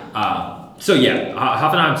 Yeah.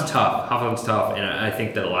 Hoffenheim's tough, and I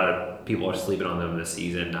think that a lot of people are sleeping on them this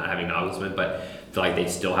season, not having Nagelsmann, but I feel like they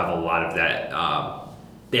still have a lot of that.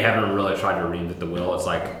 They haven't really tried to reinvent the wheel. It's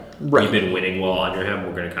like we've been winning well under him.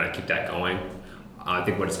 We're going to kind of keep that going. I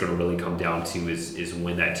think what it's going to really come down to is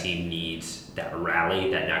when that team needs that rally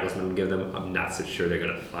that Nagelsmann would give them. I'm not so sure they're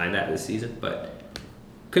going to find that this season, but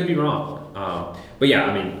could be wrong. But yeah,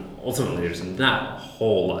 I mean, ultimately there's not a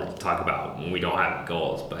whole lot to talk about when we don't have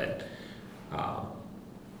goals, but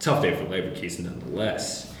tough day for Leverkusen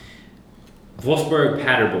nonetheless. Wolfsburg,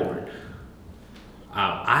 Paderborn.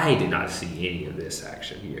 I did not see any of this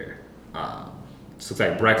action here. Looks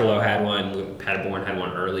like Brekalo had one, Paderborn had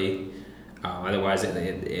one early. Otherwise,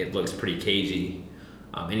 it looks pretty cagey.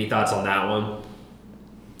 Any thoughts on that one?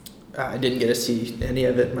 I didn't get to see any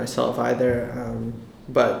of it myself either,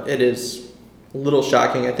 but it is a little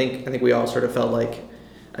shocking. I think we all sort of felt like,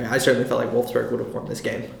 I certainly felt like Wolfsburg would have won this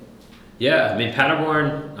game. Yeah, I mean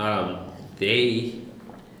Paderborn, they.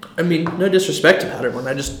 I mean, no disrespect to Paderborn.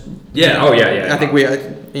 I just. Yeah. Oh yeah. I think we, at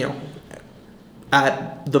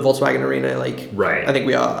the Volkswagen Arena, Right. I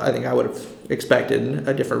think I would have expected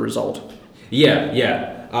a different result. Yeah.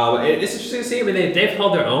 It's interesting to see. I mean, they've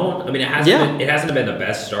held their own. I mean, it hasn't been the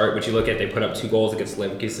best start, but you look at they put up 2 goals against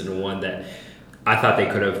Leverkusen and one that I thought they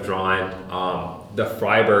could have drawn. The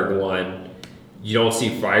Freiburg one, you don't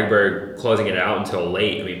see Freiburg closing it out until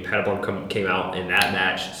late. I mean, Paderborn came out in that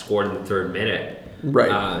match, scored in the 3rd minute.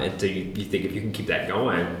 Right. And so you think if you can keep that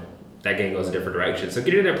going, that game goes a different direction. So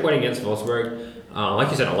getting their point against Wolfsburg,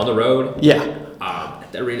 like you said, on the road. Yeah.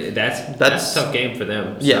 That's a tough game for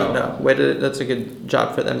them. Yeah. That's a good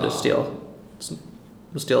job for them to steal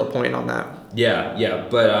a point on that. Yeah.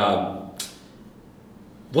 But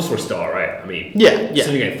Wolfsburg's still all right. I mean, yeah.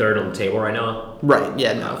 Sitting at 3rd on the table right now. Right.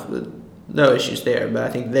 Yeah. No issues there. But I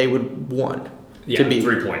think they would want to be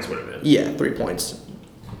 3 points would have been. Yeah, 3 points.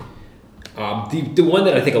 The one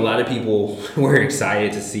that I think a lot of people were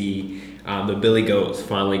excited to see, the Billy Goats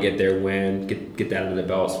finally get their win, get that under the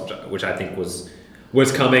belts, which I think was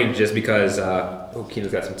coming just because.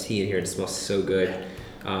 Keenan's got some tea in here. It smells so good.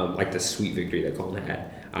 like the sweet victory that Colin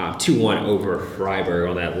had. 2-1 over Freiburg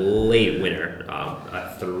on that late winner,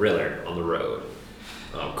 a thriller on the road.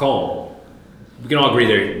 Colin, we can all agree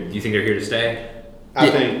do you think they're here to stay? I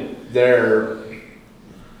think they're.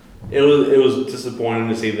 It was disappointing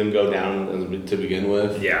to see them go down to begin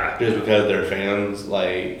with. Yeah. Just because their fans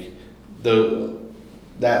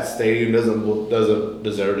that stadium doesn't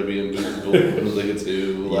deserve to be in Bundesliga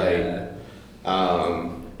 2. Yeah.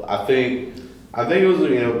 I think it was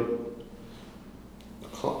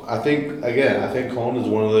I think Cologne is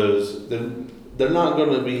one of those. They're not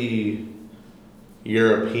going to be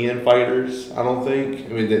European fighters. I don't think. I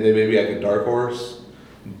mean, they may be like a dark horse,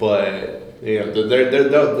 but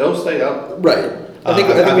they'll stay up. Right. I think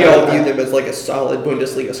we all view them as like a solid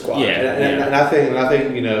Bundesliga squad. Yeah. And I think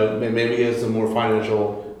maybe it's some more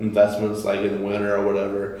financial investments like in the winter or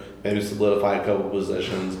whatever. Maybe solidify a couple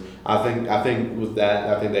positions. I think with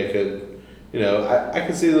that, I think they could. I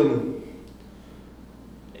could see them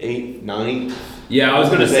 8th, 9th. Yeah, I was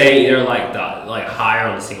gonna say they're like higher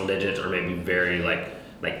on the single digits, or maybe very like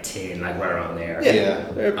 10, like right around there. Yeah.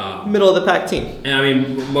 They're middle of the pack team. And I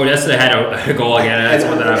mean, Modesta had a goal again. That's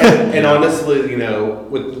one that and honestly,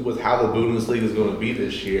 with how the Bundesliga is going to be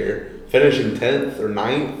this year, finishing 10th or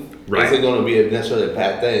 9th isn't going to be necessarily a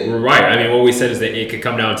bad thing. Right. I mean, what we said is that it could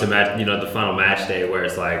come down to the final match day where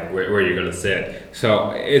it's like where you're going to sit.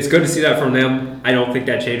 So it's good to see that from them. I don't think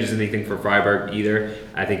that changes anything for Freiburg either.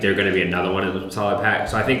 I think they're going to be another one in the solid pack.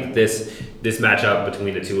 So I think this matchup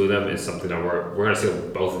between the two of them is something that we're going to see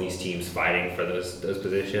both of these teams fighting for those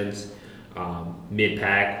positions mid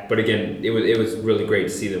pack. But again, it was really great to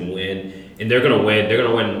see them win, and they're going to win. They're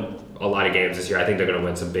going to win a lot of games this year. I think they're going to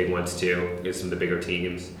win some big ones too against some of the bigger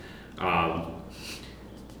teams.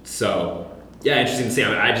 So yeah, interesting to see. I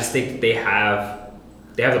mean, I just think they have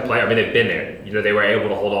the player. I mean, they've been there. They were able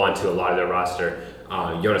to hold on to a lot of their roster.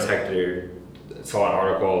 Jonas Hector saw an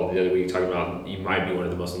article the other week talking about he might be one of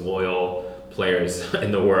the most loyal players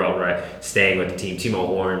in the world, right? Staying with the team. Timo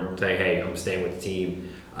Horn saying, "Hey, I'm staying with the team,"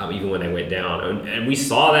 even when they went down. And we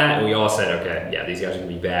saw that, and we all said, "Okay, yeah, these guys are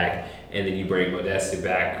gonna be back." And then you bring Modeste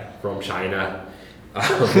back from China.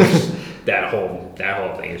 That whole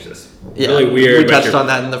thing is just really weird. We touched on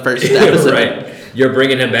that in the first episode. Right. You're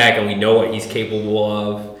bringing him back, and we know what he's capable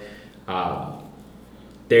of.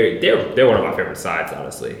 They're one of my favorite sides,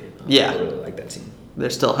 honestly. Yeah. I really like that team.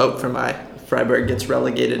 There's still hope for my Freiburg gets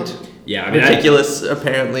relegated. Yeah, I mean, ridiculous,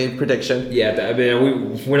 apparently, prediction. Yeah, I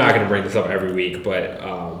mean, we're not going to bring this up every week, but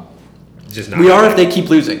just not. We are if they keep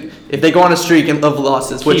losing. If they go on a streak of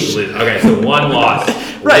losses, Okay, so one loss.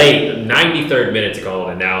 Right. 93rd minute to go,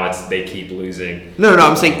 and now they keep losing. No,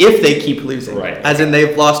 I'm saying if they keep losing. Right. As in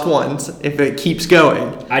they've lost once. If it keeps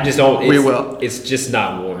going, I just don't. We will. It's just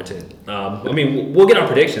not warranted. I mean, we'll get our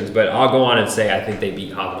predictions, but I'll go on and say I think they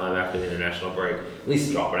beat Hoffenheim after the international break. At least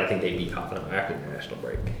a draw, but I think they beat Hoffenheim after the international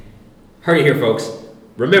break. Heard it here, folks.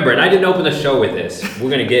 Remember, and I didn't open the show with this. We're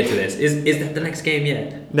going to get to this. Is that the next game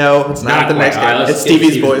yet? No, it's not the next game. It's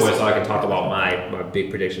Stevie's voice. So I can talk about my big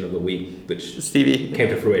prediction of the week, which Stevie came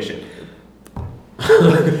to fruition.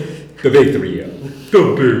 The big 3-0. The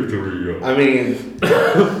big 3-0. I mean,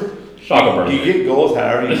 you get goals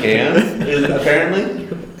however you can, apparently.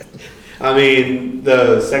 I mean,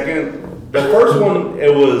 the first one,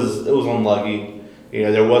 it was unlucky.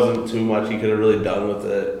 There wasn't too much he could have really done with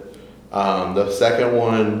it. The second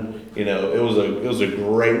one, it was a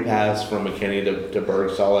great pass from McKennie to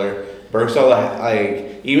Bergstaller. Bergstaller, I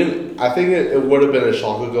think it would have been a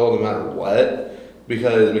Schalke goal no matter what,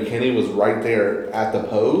 because McKennie was right there at the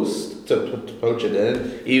post to poach it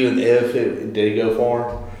in, even if it did go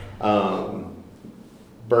far.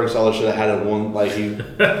 Bergstaller should have had it one, he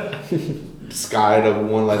skied of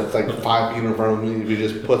one, it's 5 feet in front of me. If he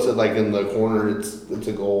just puts it in the corner, it's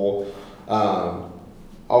a goal.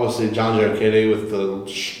 Obviously, John Joe with the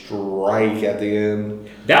strike at the end.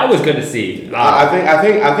 That was good to see.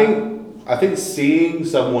 I think seeing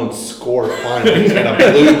someone score finally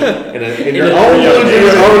in your own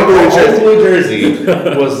blue jersey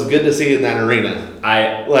was good to see in that arena.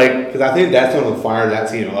 Because I think that's going to fire that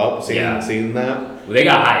team up. Seeing that. Well, they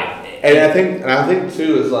got hype. And I think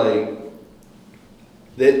too is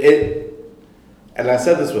it. And I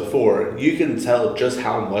said this before, you can tell just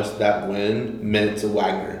how much that win meant to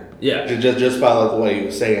Wagner. Yeah. Just by the way he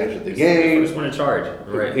was saying after the game. First one in charge.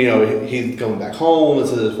 Right. He's coming back home.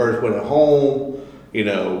 This is his first win at home. It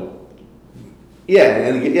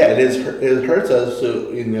hurts us.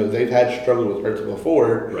 So, they've had struggled with Hertz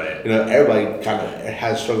before. Right. Everybody kind of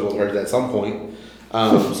has struggled with Hertz at some point.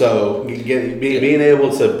 So being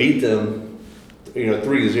able to beat them,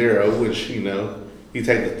 3-0, which, you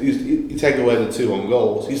take away the 2 own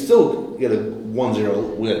goals, you still get a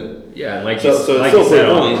 1-0 win. Yeah, and like So- you, so it's like still you said,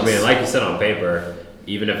 3 on, points. like you said on paper,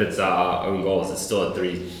 even if it's own goals, it's still a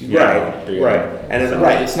 3. Right. And it's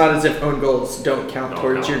Right. It's not as if own goals don't count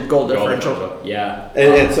towards your goal differential. Yeah.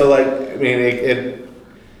 And so, like, I mean, it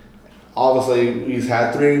obviously he's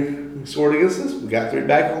had 3 scored against us. We got 3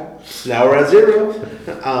 back home. Now we're at 0.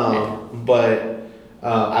 But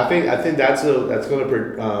I think that's going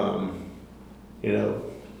to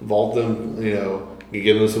vault them.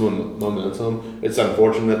 Give them some momentum. It's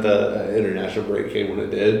unfortunate that the international break came when it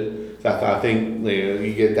did. So I think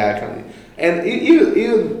you get that kind of. And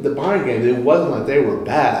even the Bayern game, it wasn't like they were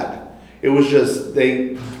bad. It was just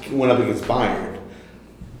they went up against Bayern.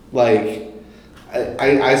 Like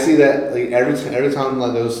I see that like every time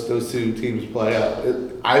like those 2 teams play up,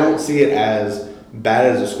 I don't see it as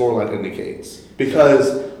bad as the scoreline indicates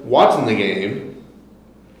because watching the game,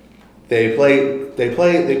 they play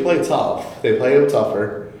tough. They play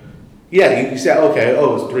tougher. Yeah, you say okay,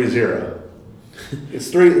 it's 3-0. It's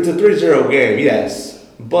a 3-0 game, yes,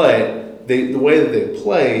 but the way that they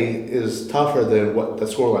play is tougher than what the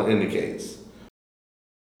scoreline indicates.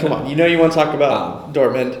 Come on, you want to talk about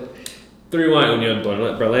Dortmund. 3-1 Union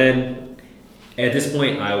Berlin. At this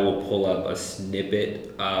point, I will pull up a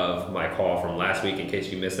snippet of my call from last week in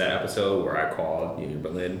case you missed that episode where I called Union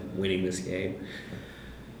Berlin winning this game.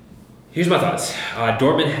 Here's my thoughts.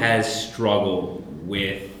 Dortmund has struggled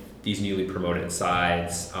with these newly promoted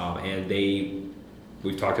sides, and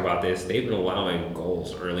we've talked about this, they've been allowing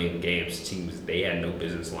goals early in games, teams they had no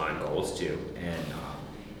business allowing goals to, and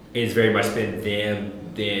it's very much been them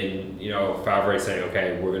then, Favre saying,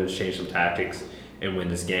 okay, we're going to change some tactics and win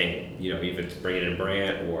this game. Even bringing in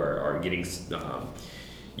Brandt or getting, Sancho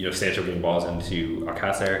getting balls into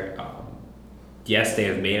Alcácer. Yes, they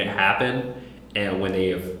have made it happen, and when they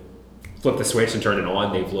have flipped the switch and turned it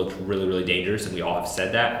on, they've looked really, really dangerous, and we all have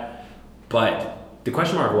said that. But the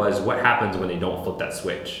question mark was, what happens when they don't flip that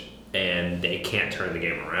switch and they can't turn the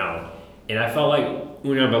game around? And I felt like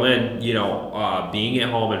Union Berlin, being at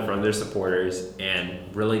home in front of their supporters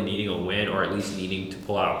and really needing a win or at least needing to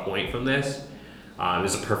pull out a point from this,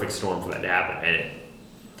 is a perfect storm for that to happen. And it,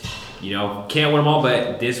 can't win them all,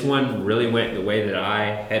 but this one really went the way that I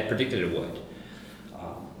had predicted it would.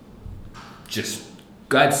 Just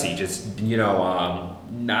gutsy,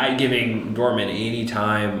 not giving Dortmund any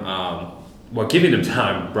time, giving them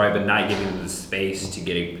time, right, but not giving them the space to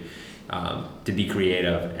to be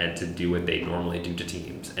creative and to do what they normally do to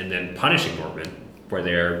teams, and then punishing Dortmund where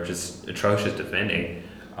they're just atrocious defending.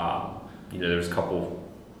 There was a couple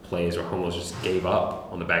plays where Hummels just gave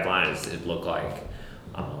up on the back line. It looked like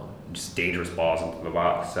just dangerous balls into the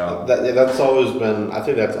box. So that's always been. I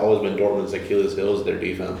think that's always been Dortmund's Achilles' heel is their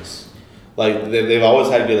defense. Like they've always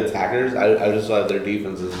had good attackers. I just thought their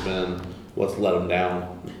defense has been what's let them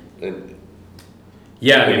down.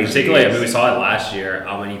 Yeah, particularly, we saw it last year.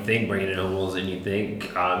 When you think bringing in Hummels and you think,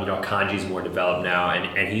 Kanji's more developed now,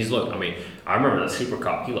 and he's looked, I remember the Super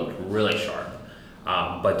Cup, he looked really sharp.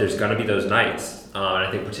 But there's going to be those nights. And I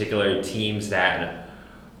think particularly teams that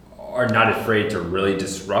are not afraid to really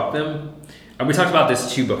disrupt them. And we talked about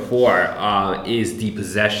this too before, is the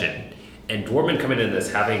possession. And Dortmund coming in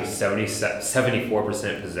this having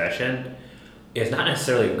 74% possession is not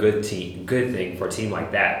necessarily a good thing for a team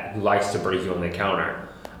like that who likes to break you on the counter.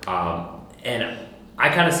 And I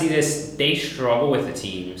kind of see this, they struggle with the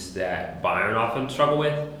teams that Bayern often struggle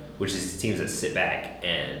with, which is the teams that sit back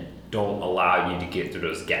and don't allow you to get through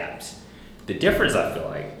those gaps. The difference, I feel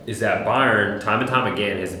like, is that Bayern, time and time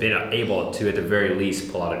again, has been able to, at the very least,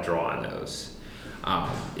 pull out a draw on those.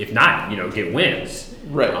 If not, get wins.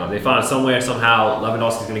 Right. They found some way, somehow,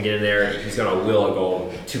 Lewandowski's going to get in there, he's going to will a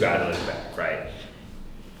goal, 2 guys on his back, right?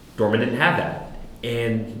 Dortmund didn't have that.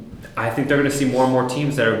 And I think they're going to see more and more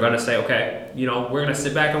teams that are going to say, okay, we're going to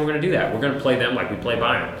sit back and we're going to do that. We're going to play them like we play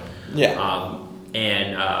Bayern. Yeah.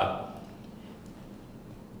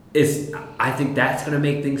 I think that's going to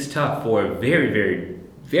make things tough for a very, very,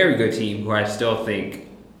 very good team who I still think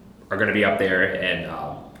are going to be up there and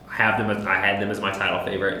I had them as my title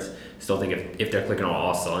favorites. Still think if they're clicking on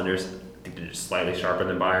all cylinders, I think they're just slightly sharper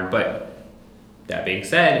than Bayern. But that being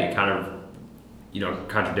said, it kind of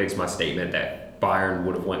contradicts my statement that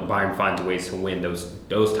Bayern finds ways to win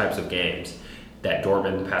those types of games that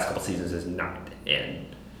Dortmund the past couple seasons is not. And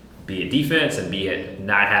be it defense and be it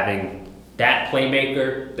not having that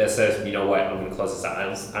playmaker that says, you know what, I'm going to close this out. I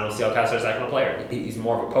don't see Alcácer as that kind of player. He's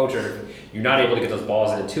more of a poacher. You're not able to get those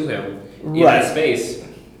balls into him in that space.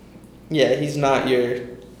 Yeah, he's not your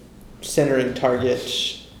centering target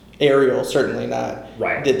aerial, certainly not.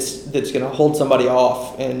 Right. That's going to hold somebody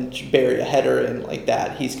off and bury a header in like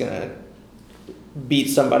that. He's going to beat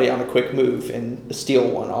somebody on a quick move and steal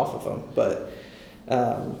one off of them. But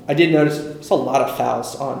I did notice there's a lot of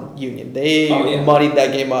fouls on Union. They muddied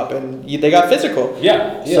that game up, and they got physical.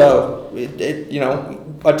 Yeah. So,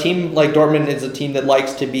 a team like Dortmund is a team that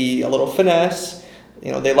likes to be a little finesse.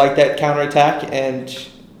 They like that counterattack, and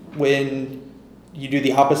when you do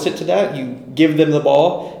the opposite to that, you give them the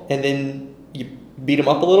ball, and then you beat them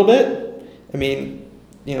up a little bit. I mean,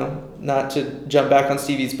 not to jump back on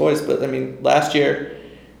Stevie's boys, but I mean, last year,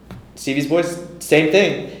 Stevie's boys, same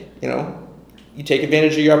thing. You take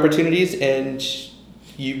advantage of your opportunities and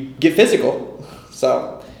you get physical.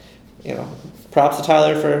 So, props to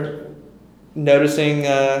Tyler for noticing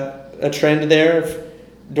a trend there of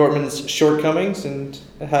Dortmund's shortcomings and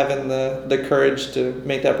having the courage to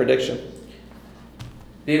make that prediction.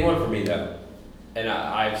 Big one for me though, and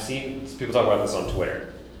I've seen people talk about this on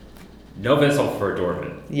Twitter. No Witsel for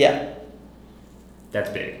Dortmund. Yeah. That's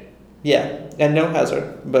big. Yeah, and no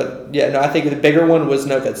Hazard, but I think the bigger one was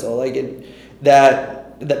no Witsel. Like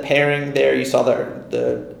the pairing there, you saw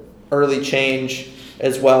the early change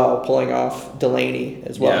as well, pulling off Delaney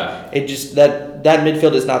as well. Yeah. It just that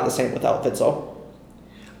midfield is not the same without Witsel.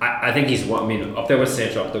 I think he's one. I mean, up there with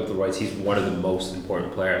Sancho, up there with the Royce, he's one of the most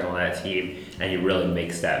important players on that team, and he really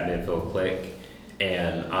makes that midfield click.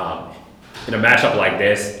 And in a matchup like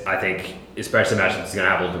this, I think, especially a matchup that's going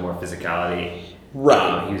to have a little bit more physicality,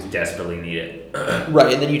 Right. He was desperately needed.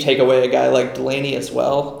 Right, and then you take away a guy like Delaney as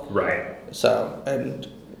well. Right. So, and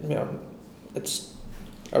it's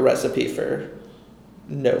a recipe for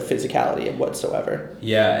no physicality whatsoever.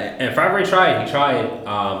 Yeah, and Favre tried. He tried.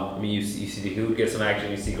 I mean, you see the Hood get some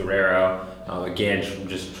action. You see Guerrero again,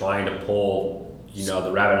 just trying to pull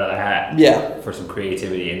the rabbit out of the hat. Yeah. For some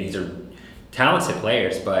creativity, and these are talented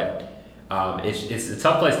players, but it's a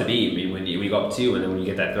tough place to be. I mean, when you go up 2, and then when you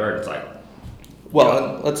get that third, it's like.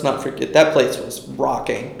 Well, and let's not forget that place was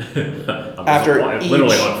rocking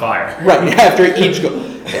literally on fire. Right after each goal.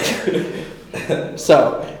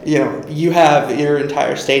 So you have your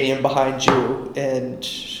entire stadium behind you, and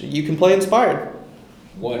you can play inspired.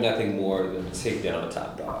 Want nothing more than to take down the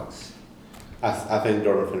top dogs. I think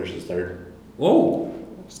Dortmund finishes third. Whoa,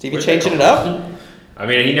 Stevie changing it up. I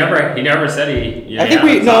mean, he never said he. I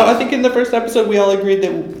think I think in the first episode we all agreed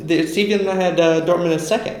that Stevie and I had Dortmund as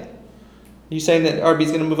second. You saying that RB's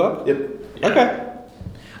going to move up? Yep. Yeah. Okay.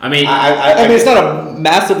 I mean, I mean, it's not a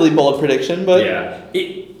massively bold prediction, but yeah.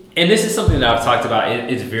 And this is something that I've talked about.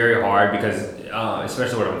 It's very hard because,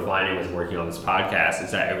 especially what I'm finding with working on this podcast,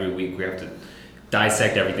 is that every week we have to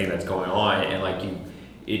dissect everything that's going on, and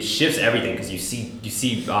it shifts everything because you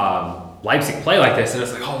see Leipzig play like this, and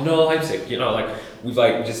it's like, oh no, Leipzig, we've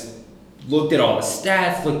just looked at all the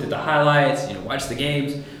stats, looked at the highlights, watched the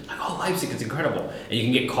games, like, oh, Leipzig is incredible, and you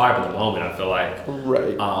can get caught up in the moment. I feel like,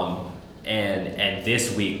 right. And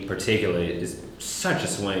this week particularly is such a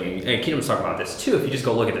swing. And Keenan was talking about this too. If you just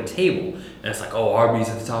go look at the table, and it's like, oh, RB's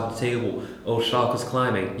at the top of the table. Oh, Schalke's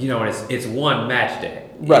climbing. And it's one match day,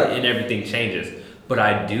 right? And everything changes. But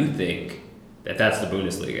I do think that's the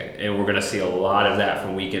Bundesliga, and we're going to see a lot of that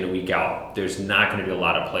from week in and week out. There's not going to be a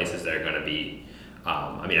lot of places that are going to be.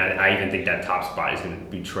 I even think that top spot is going to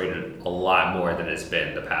be traded a lot more than it's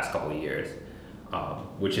been the past couple of years.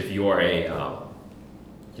 Which, if you're a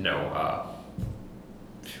what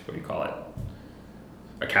do you call it?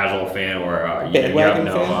 A casual fan, or you have fan?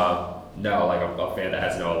 a fan that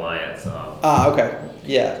has no alliance. Okay.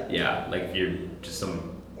 Yeah. Yeah, like if you're just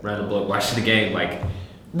some random bloke watching the game, right.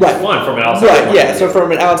 It's fun from an outside. Right. Yeah. So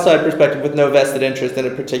from an outside perspective, with no vested interest in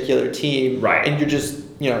a particular team, right, and you're just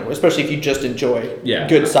especially if you just enjoy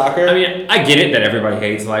good soccer. I mean, I get it that everybody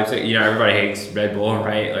hates Leipzig. Everybody hates Red Bull,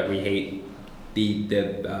 right? Like we hate the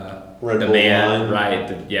Red the Bull man, line. right?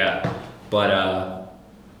 But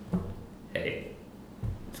hey.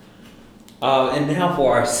 And now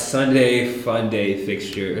for our Sunday fun day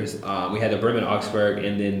fixtures, we had the Bremen Augsburg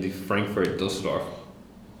and then the Frankfurt Dusseldorf.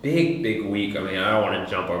 Big week. I mean, I don't want to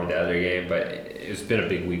jump over the other game, but it's been a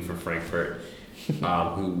big week for Frankfurt,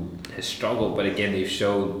 who has struggled. But again, they've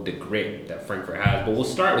showed the grit that Frankfurt has. But we'll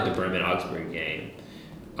start with the Bremen Augsburg game.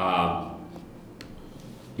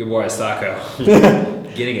 Your boy Asako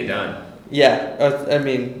getting it done. Yeah, I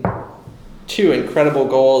mean, 2 incredible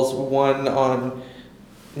goals. One on,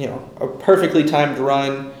 a perfectly timed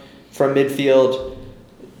run from midfield,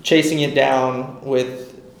 chasing it down with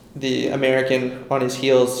the American on his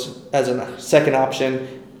heels as a second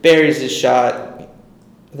option, buries his shot.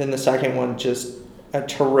 Then the second one, just a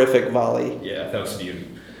terrific volley. Yeah, that was beauty.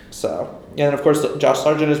 So, and of course, Josh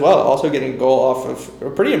Sargent as well, also getting a goal off of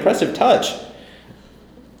a pretty impressive touch.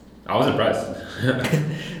 I was impressed.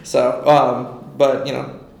 So, but,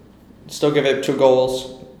 still give it 2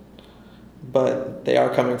 goals, but they are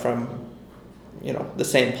coming from, the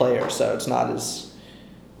same player, so it's not as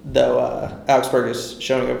though Augsburg is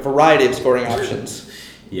showing a variety of scoring options.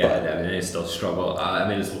 Yeah, I mean, it's still a struggle. I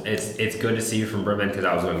mean, it's good to see from Bremen because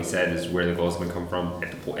that was what we said is where the goals going to come from.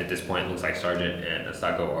 At this point, it looks like Sargent and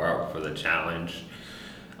Osako are up for the challenge.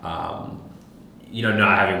 Not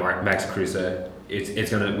having Max Kruse, it's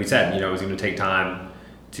gonna. We said it was gonna take time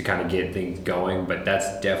to kind of get things going, but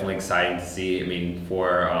that's definitely exciting to see. I mean,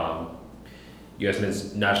 for U.S.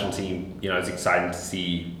 men's national team, it's exciting to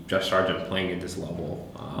see Josh Sargent playing at this level.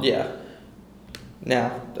 Yeah.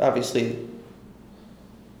 Now, obviously,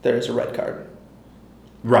 there is a red card.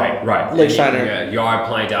 Right. Lichtsteiner. Yeah, you are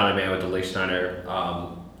playing down a man with the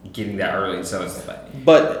Lichtsteiner getting that early, so it's like.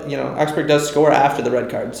 But, Augsburg does score after the red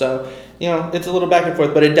card, so, it's a little back and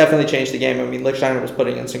forth, but it definitely changed the game. I mean, Lichtsteiner was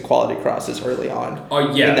putting in some quality crosses early on.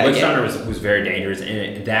 Oh, yeah, Lichtsteiner was very dangerous,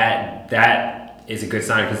 and that is a good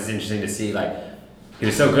sign because it's interesting to see, like, he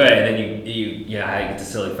was so good, and then you get the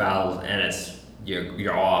silly fouls, and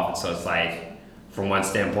you're off, and so it's like, from one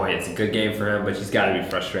standpoint, it's a good game for him, but he's got to be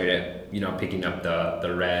frustrated, picking up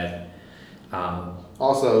the red.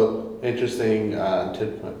 Also, interesting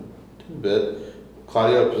tidbit.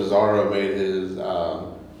 Claudio Pizarro made his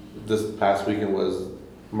this past weekend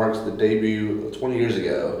marks the debut 20 years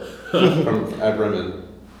ago at Bremen.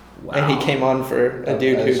 Wow. And he came on for a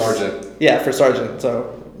dude who's Sargent. Yeah, for Sargent.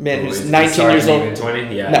 So man who's Is 19 years Sargent old. even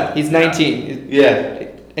 20? Yeah. No, he's 19. Yeah.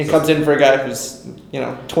 And comes in for a guy who's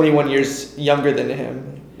 21 years younger than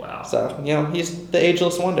him. Wow. So he's the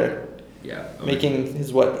ageless wonder. Yeah. Making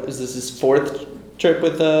his is this his 4th trip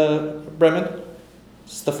with Bremen?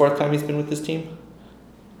 Is this the 4th time he's been with this team?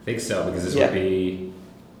 I think so because this Yeah. would be,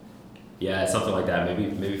 something like that.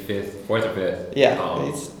 Maybe 4th or 5th.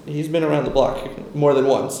 Yeah, he's been around the block more than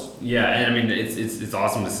once. Yeah, and I mean it's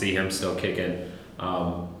awesome to see him still kicking.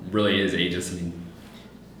 Really is ages. I mean,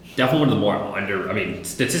 definitely one of the more I mean,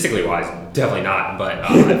 statistically wise, definitely not, but I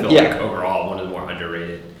feel Yeah. like overall one of the more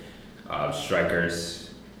underrated strikers,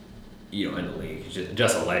 in the league.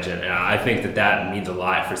 Just a legend, and I think that means a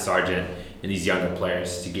lot for Sargent and these younger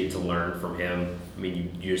players to get to learn from him. I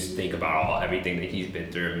mean, you just think about everything that he's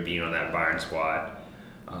been through and being on that Bayern squad,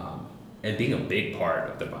 and being a big part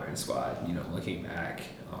of the Bayern squad. Looking back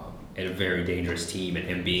at a very dangerous team and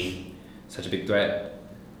him being such a big threat.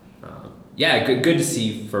 Good to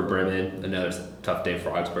see for Bremen. Another tough day for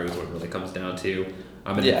Augsburg is what it really comes down to.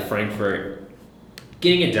 Frankfurt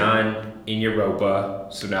getting it done in Europa,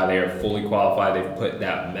 so now they are fully qualified. They've put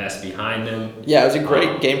that mess behind them. Yeah, it was a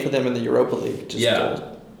great game for them in the Europa League.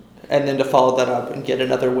 And then to follow that up and get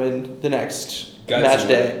another win the next match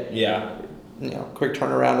day. Yeah. Quick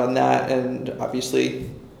turnaround on that, and obviously,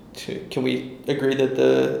 can we agree that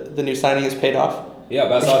the new signing has paid off? Yeah,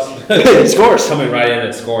 that's awesome. He scores. Coming right in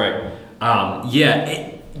and scoring.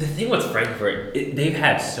 The thing with Frankfurt, they've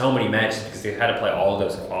had so many matches because they've had to play all of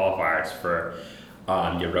those qualifiers for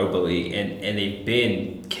Europa League, and they've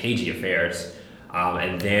been cagey affairs.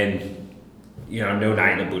 And then, no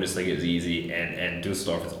night in the Bundesliga is easy, and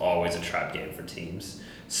Dusseldorf is always a trap game for teams.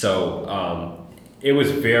 So it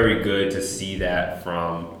was very good to see that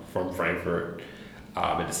from Frankfurt,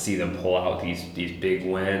 and to see them pull out these big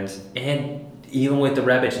wins. And even with the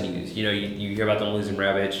Rebic news, you hear about them losing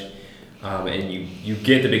Rebic, and you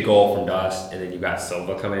get the big goal from Dust, and then you got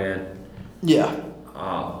Silva coming in. Yeah.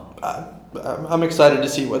 I'm excited to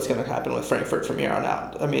see what's going to happen with Frankfurt from here on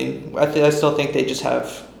out. I mean, I still think they just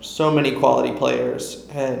have so many quality players,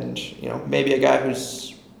 and maybe a guy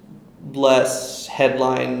who's less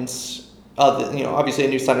headlines. Obviously a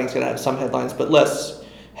new signing's going to have some headlines, but less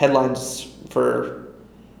headlines for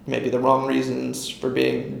maybe the wrong reasons, for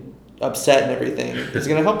being upset and everything, is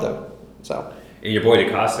going to help them. So. And your boy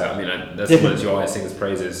DaCosta, I mean, that's the one that you always sing his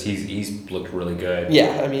praises. He's looked really good.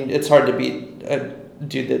 Yeah, I mean, it's hard to beat a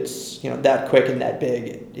dude that's that quick and that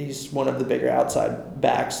big. He's one of the bigger outside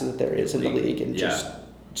backs that there is in the league, and just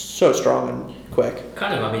so strong and quick.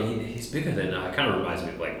 Kind of, I mean, he's bigger than. Kind of reminds me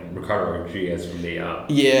of like Ricardo Rodriguez from the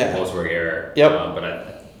Wolfsburg era. Yep.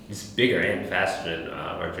 But he's bigger and faster than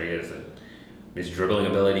Rodriguez, and his dribbling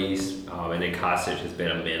abilities. And then Kostic has been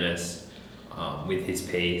a menace with his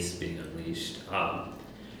pace being unleashed.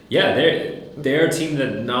 They're a team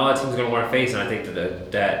that not a lot of teams are going to want to face, and I think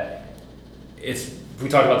that it's. We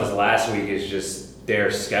talked about this last week. Is just their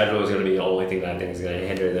schedule is going to be the only thing that I think is going to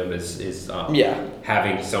hinder them. Is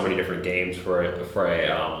having so many different games for a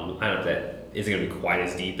lineup that isn't going to be quite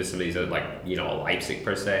as deep as some of these other, like, Leipzig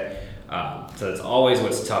per se. So it's always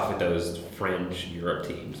what's tough with those fringe Europe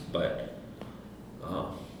teams. But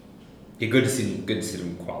good to see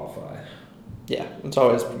them qualify. Yeah, it's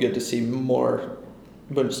always good to see more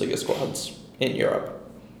Bundesliga squads in Europe.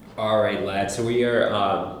 All right, lads. So we are.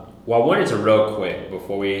 Well, I wanted to real quick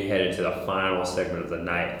before we head into the final segment of the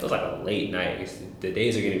night. It feels like a late night. The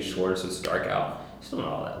days are getting shorter, so it's dark out. It's still not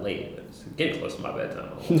all that late, but it's getting close to my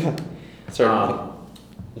bedtime. Certainly.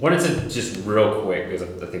 Wanted to just real quick, because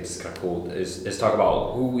I think this is kind of cool, is talk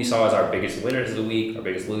about who we saw as our biggest winners of the week, our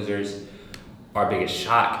biggest losers, our biggest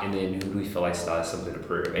shock, and then who do we feel like still has something to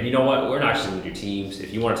prove. And you know what? We're not just going to do teams.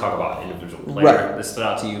 If you want to talk about an individual player that stood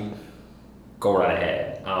out to you, go right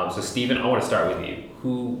ahead. So, Steven, I want to start with you.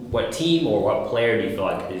 What team or what player do you feel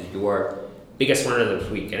like is your biggest winner this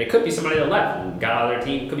week? And it could be somebody that left and got out of their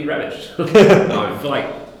team. It could be Rebic. I feel like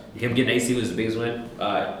him getting AC was the biggest win.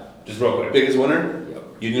 Just real quick. Biggest winner? Yep.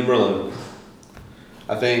 Union Berlin.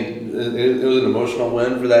 I think it was an emotional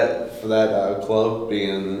win for that club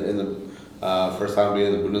being in the first time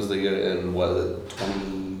being in the Bundesliga in what is it,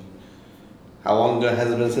 20? How long ago has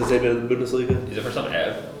it been since they've been in the Bundesliga? Is it first time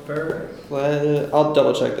ever? I'll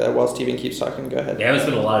double check that while Steven keeps talking. Go ahead. Yeah, it's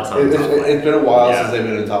been a lot of time. It's been a while Yeah. since they've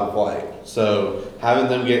been in top flight. So having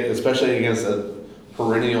them get, especially against a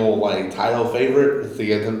perennial like title favorite,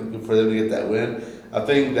 for them to get that win, I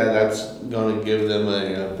think that's going to give them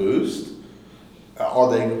a boost. Are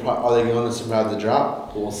they going to survive the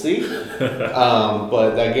drop? We'll see.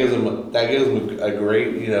 But that gives them a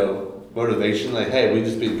great motivation. Like, hey, we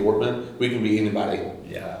just beat Dortmund. We can beat anybody.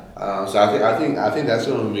 Yeah. So I think that's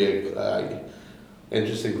going to be a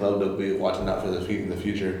interesting club to be watching out for in the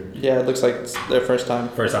future. Yeah, it looks like it's their first time.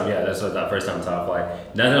 First time, yeah, that's the first time top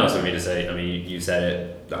flight. Nothing else for me to say. I mean, you said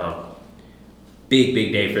it. Big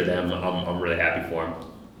day for them. I'm really happy for them.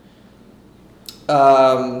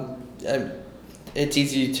 It's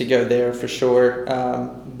easy to go there for sure,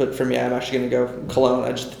 but for me, I'm actually going to go Cologne.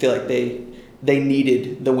 I just feel like they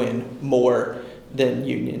needed the win more than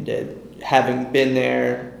Union did, having been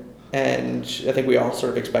there. And I think we all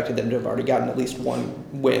sort of expected them to have already gotten at least one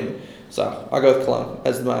win. So I'll go with Cologne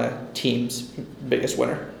as my team's biggest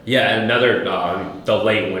winner. Yeah, and another the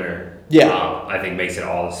late winner. Yeah. I think makes it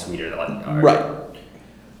all the sweeter.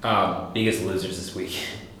 Right. Biggest losers this week.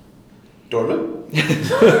 Dortmund?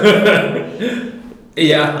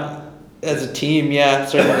 Yeah. As a team, yeah,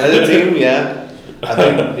 certainly. As a team, yeah. I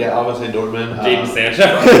think, I'm going to say Dortmund. Jadon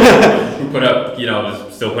Sancho put up,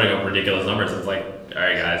 was still putting up ridiculous numbers. It's like, all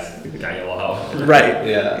right, guys, we got you low. Right.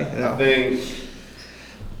 Yeah. I think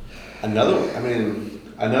I know it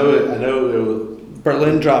was.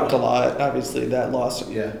 Berlin dropped a lot. Obviously, that loss.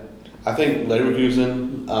 Yeah. I think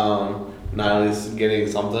Leverkusen, not at least getting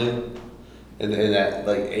something, and that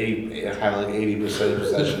like 80%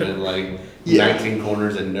 possession and like 19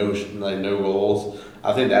 corners and no goals.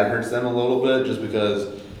 I think that hurts them a little bit just because,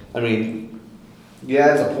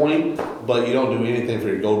 it's a point, but you don't do anything for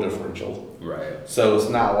your goal differential. Right. So it's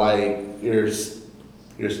not like you just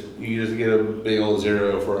get a big old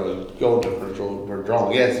 0 for a goal differential for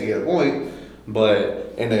drawing. Yes, you get a point,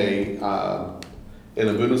 but in a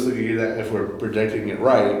Bundesliga, if we're projecting it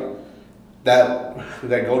right, that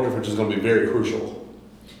goal difference is going to be very crucial.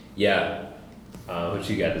 Yeah. What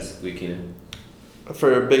you got this week, Keenan?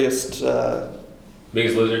 For biggest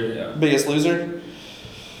loser? Yeah. Biggest loser?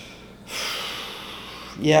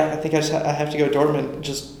 Yeah, I think I have to go Dortmund.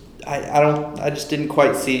 I just didn't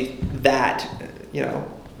quite see that.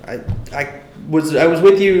 I was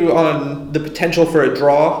with you on the potential for a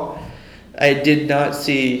draw. I did not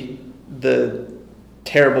see the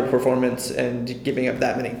terrible performance and giving up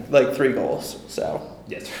that many, like 3 goals. So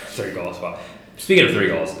Yes, 3 goals. Well, speaking of 3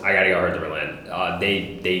 goals, I gotta go Hertha Berlin.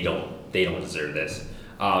 They don't deserve this.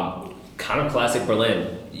 Kind of classic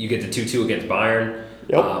Berlin. You get the 2-2 against Bayern,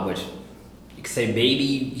 which you could say maybe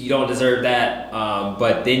you don't deserve that,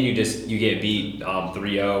 but then you get beat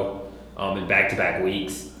 3-0 in back-to-back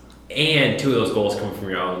weeks, and 2 of those goals come from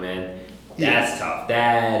your own man. That's tough.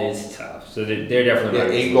 That is tough. So they're definitely not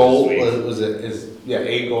 8 goals.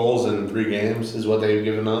 8 goals in 3 games is what they've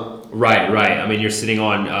given up. Right. I mean, you're sitting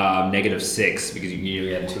on -6 because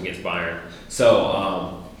you had 2 against Bayern.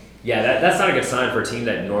 So. That's not a good sign for a team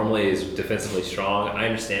that normally is defensively strong. I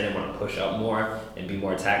understand they want to push up more and be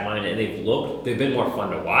more attack minded, and they've been more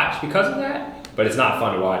fun to watch because of that. But it's not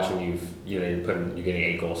fun to watch when you're getting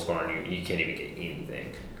 8 goals scored and you can't even get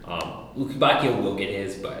anything. Luka Bacchio will get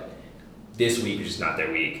his, but this week is just not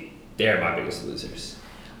their week. They're my biggest losers.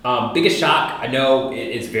 Biggest shock. I know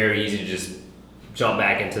it's very easy to just jump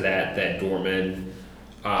back into that Dortmund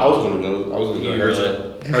I was gonna go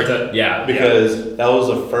Hertha. Hertha, yeah. Because that was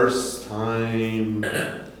the first time.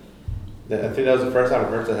 I think that was the first time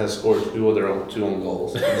Hertha has scored two own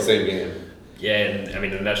goals in the same game. Yeah, and I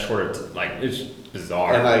mean, and that's short of, like, it's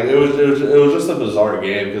bizarre. And like it was just a bizarre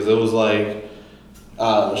game because it was like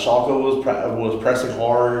Schalke was pressing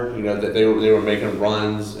hard. You know that they were making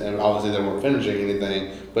runs, and obviously they weren't finishing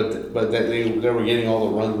anything. But they were getting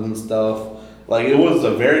all the runs and stuff. Like it was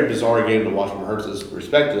a very bizarre game to watch from Hertz's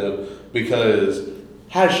perspective because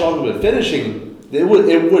had Schalke been finishing, it would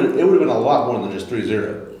have been a lot more than just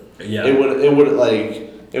 3-0. Yeah. It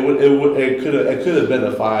could have been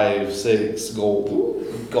a 5-6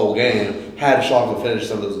 goal game had Schalke finished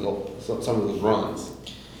some of those runs.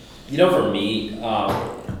 You know, for me,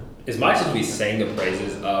 as much as we sang the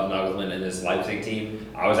praises of Nagelsmann and this Leipzig team,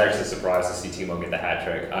 I was actually surprised to see Timo get the hat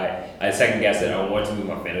trick. I second guessed it. I wanted to move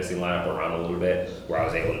my fantasy lineup around a little bit where I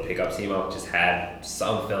was able to pick up Timo. Just had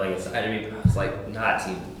some feeling inside of me. I was like,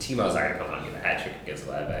 Timo's not going to come out and get a hat trick against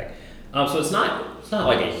Gladbach. So it's not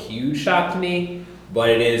like a huge shock to me, but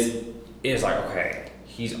it is like, okay,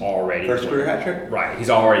 he's already First career hat trick? Right, he's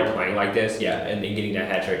already playing like this, yeah, and then getting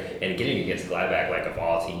that hat trick and getting against Gladbach, like of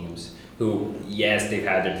all teams, who, yes, they've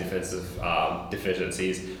had their defensive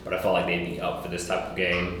deficiencies, but I felt like they'd be up for this type of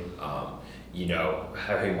game. You know,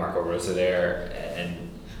 having Marco Rosa there,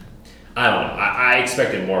 and I don't know, I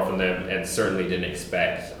expected more from them, and certainly didn't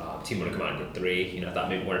expect Timo to come out and get 3. You know, I thought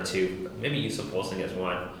maybe 1 or 2, maybe Yusuf Poulsen gets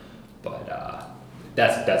 1, but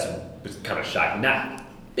that's kind of shocking. Not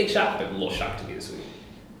big shock, but a little shock to me this week.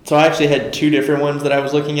 So I actually had 2 different ones that I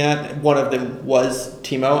was looking at. One of them was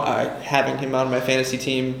Timo. Having him on my fantasy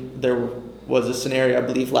team, there was a scenario, I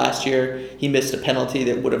believe, last year. He missed a penalty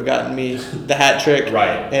that would have gotten me the hat trick.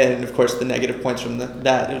 Right. And, of course, the negative points from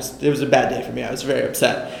that. It was a bad day for me. I was very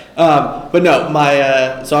upset. But no,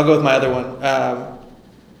 so I'll go with my other one.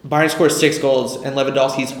 Bayern scores 6 goals, and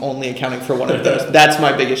Lewandowski's only accounting for 1 of those. That's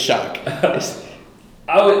my biggest shock.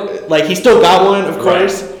 I would Like, he still got one, of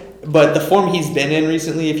course. Right. But the form he's been in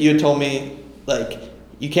recently, if you had told me, like,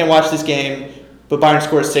 you can't watch this game, but Bayern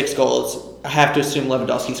scores 6 goals, I have to assume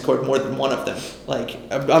Lewandowski scored more than 1 of them. Like,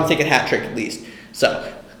 I'm thinking hat trick at least.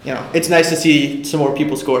 So, you know, it's nice to see some more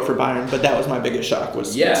people score for Bayern, but that was my biggest shock,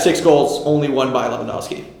 was 6 goals, only 1 by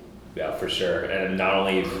Lewandowski. Yeah, for sure. And not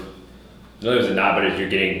only there's a nod, but you're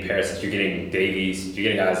getting Perisic, you're getting Davies, you're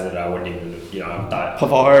getting guys that I wouldn't even, you know, I thought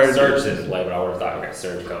Pavard. Serge didn't play, but I would have thought, okay,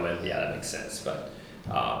 Serge coming. Yeah, that makes sense. But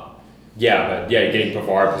you're getting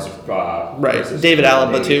Pavard versus David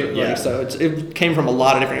Alaba too. Yeah. Like, so it came from a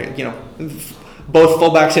lot of different, you know, both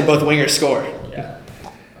fullbacks and both wingers score. Yeah.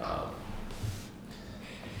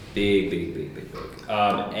 Big.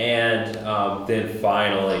 And then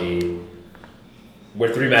finally,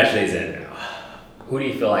 we're 3 match days in now. Who do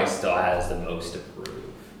you feel like still has the most to prove?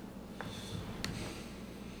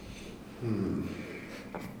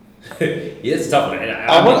 Yeah, it's a tough one. And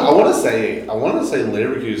I want to say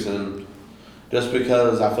Leverkusen, just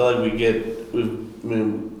because I feel like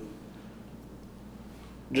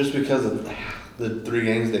just because of the 3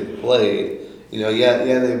 games they played, you know,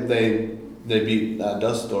 they beat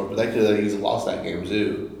Dusseldorf, but they could have easily lost that game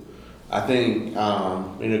too. I think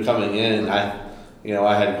you know, coming in, I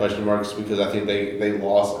had question marks because I think they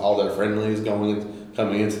lost all their friendlies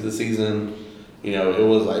coming into the season. You know, it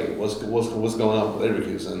was like what's going on with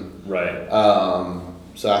Leverkusen. Right.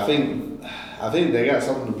 So I think they got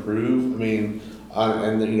something to prove. I mean,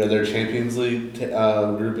 and you know, their Champions League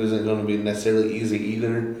group isn't going to be necessarily easy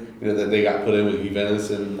either. You know, that they got put in with Juventus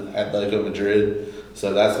and Atletico Madrid,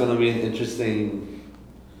 so that's going to be an interesting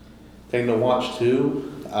thing to watch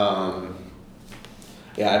too.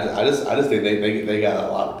 Yeah, I just think they got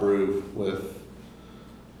a lot to prove with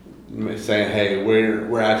saying, hey,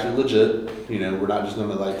 we're actually legit. You know, we're not just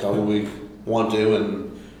gonna like come when we want to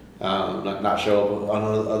and not show up on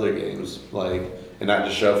other games, like, and not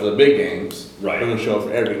just show up for the big games. Right. We're gonna show up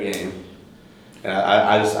for every game. And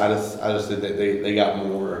I just think that they got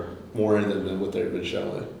more in them than what they've been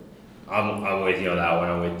showing. I'm with you on that one.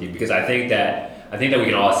 I'm with you because I think that we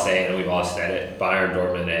can all say, and we've all said it, Bayern,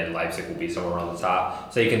 Dortmund, and Leipzig will be somewhere around the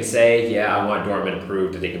top. So you can say, yeah, I want Dortmund to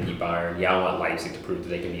prove that they can beat Bayern. Yeah, I want Leipzig to prove that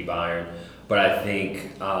they can beat Bayern. But I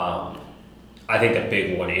think the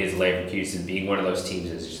big one is Leverkusen being one of those teams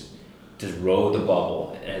that's just rode the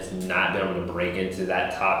bubble and has not been able to break into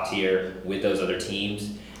that top tier with those other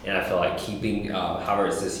teams. And I feel like keeping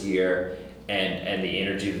Havertz this year and the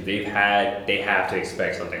energy that they've had, they have to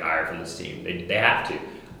expect something higher from this team. They have to.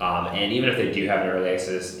 And even if they do have an early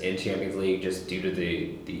access in Champions League, just due to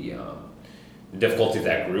the difficulty of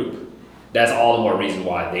that group, that's all the more reason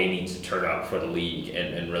why they need to turn up for the league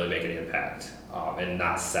and really make an impact, and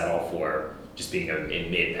not settle for just being a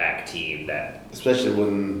mid-pack team that. Especially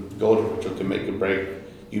when goal differential can make or break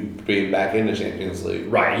you being back in the Champions League.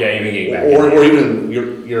 Right. Yeah. Even getting back. Or even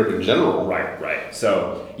Europe in general. Right.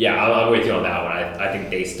 So yeah, I'm with you on that one. I think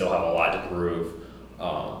they still have a lot to prove.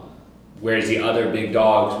 Whereas the other big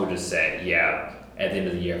dogs would just say, yeah, at the end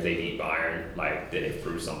of the year, if they beat Bayern, like then they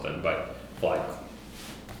prove something. But like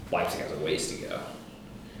Leipzig has a ways to go.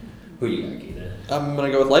 Who you got, Keena? I'm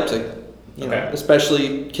gonna go with Leipzig. You know, Okay.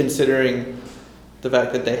 especially considering the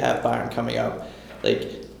fact that they have Bayern coming up. Like,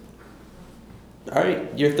 all right,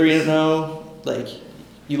 you're 3-0. Like,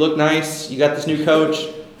 you look nice. You got this new coach.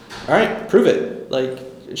 All right, prove it. Like,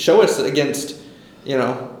 show us against, you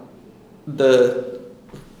know, the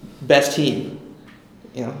best team.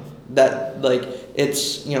 You know that like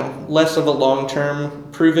it's less of a long term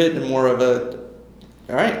prove it and more of a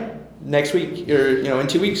all right next week or in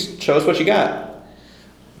 2 weeks show us what you got.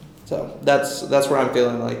 So that's where I'm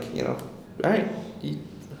feeling like all right,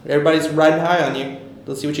 everybody's riding high on you.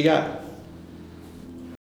 Let's see what you got.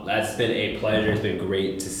 That's been a pleasure. It's been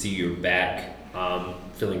great to see you back.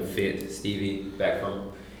 Feeling fit, Stevie, back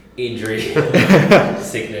from injury,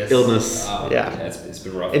 sickness, Illness. It's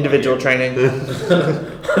been rough. Individual training.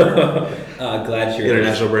 Glad you're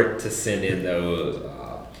International break. to send in those.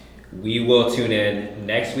 We will tune in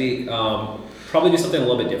next week. Probably do something a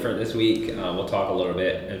little bit different this week. We'll talk a little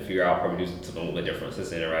bit and figure out probably do something a little bit different since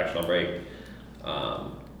the international break.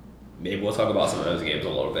 Maybe we'll talk about some of those games a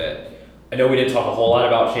little bit. I know we didn't talk a whole lot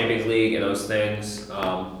about Champions League and those things.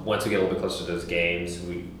 Once we get a little bit closer to those games,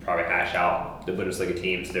 we probably hash out the Bundesliga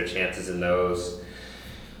teams, their chances in those.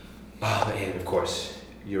 And of course,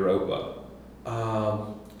 Europa. I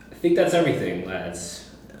think that's everything, lads.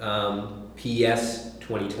 PES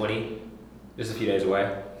 2020, just a few days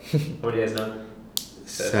away. How many days now?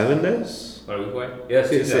 7 days? What are we away? Yes,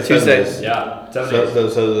 Tuesday. Tuesday. Yeah, 7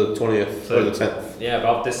 days. So the 20th or the 10th. Yeah,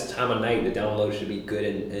 about this time of night, the download should be good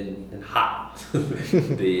and hot.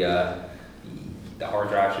 the hard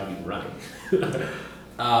drive should be running.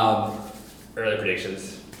 Early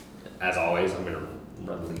predictions, as always, I'm gonna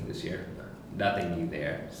run the league this year. Nothing new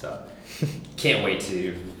there, so can't wait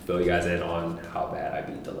to fill you guys in on how bad I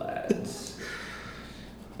beat the lads.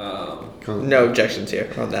 No objections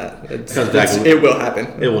here on that. It will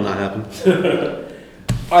happen. It will not happen.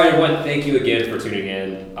 All right, everyone, thank you again for tuning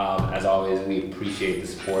in. As always, we appreciate the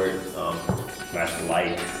support. Smash the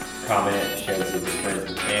like, comment, share this with your friends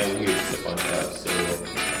and family. We're just a fun stuff. So,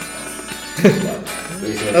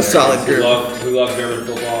 A solid group. We love German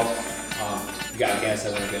football. You got guys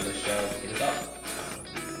that want to be on the show, hit us up.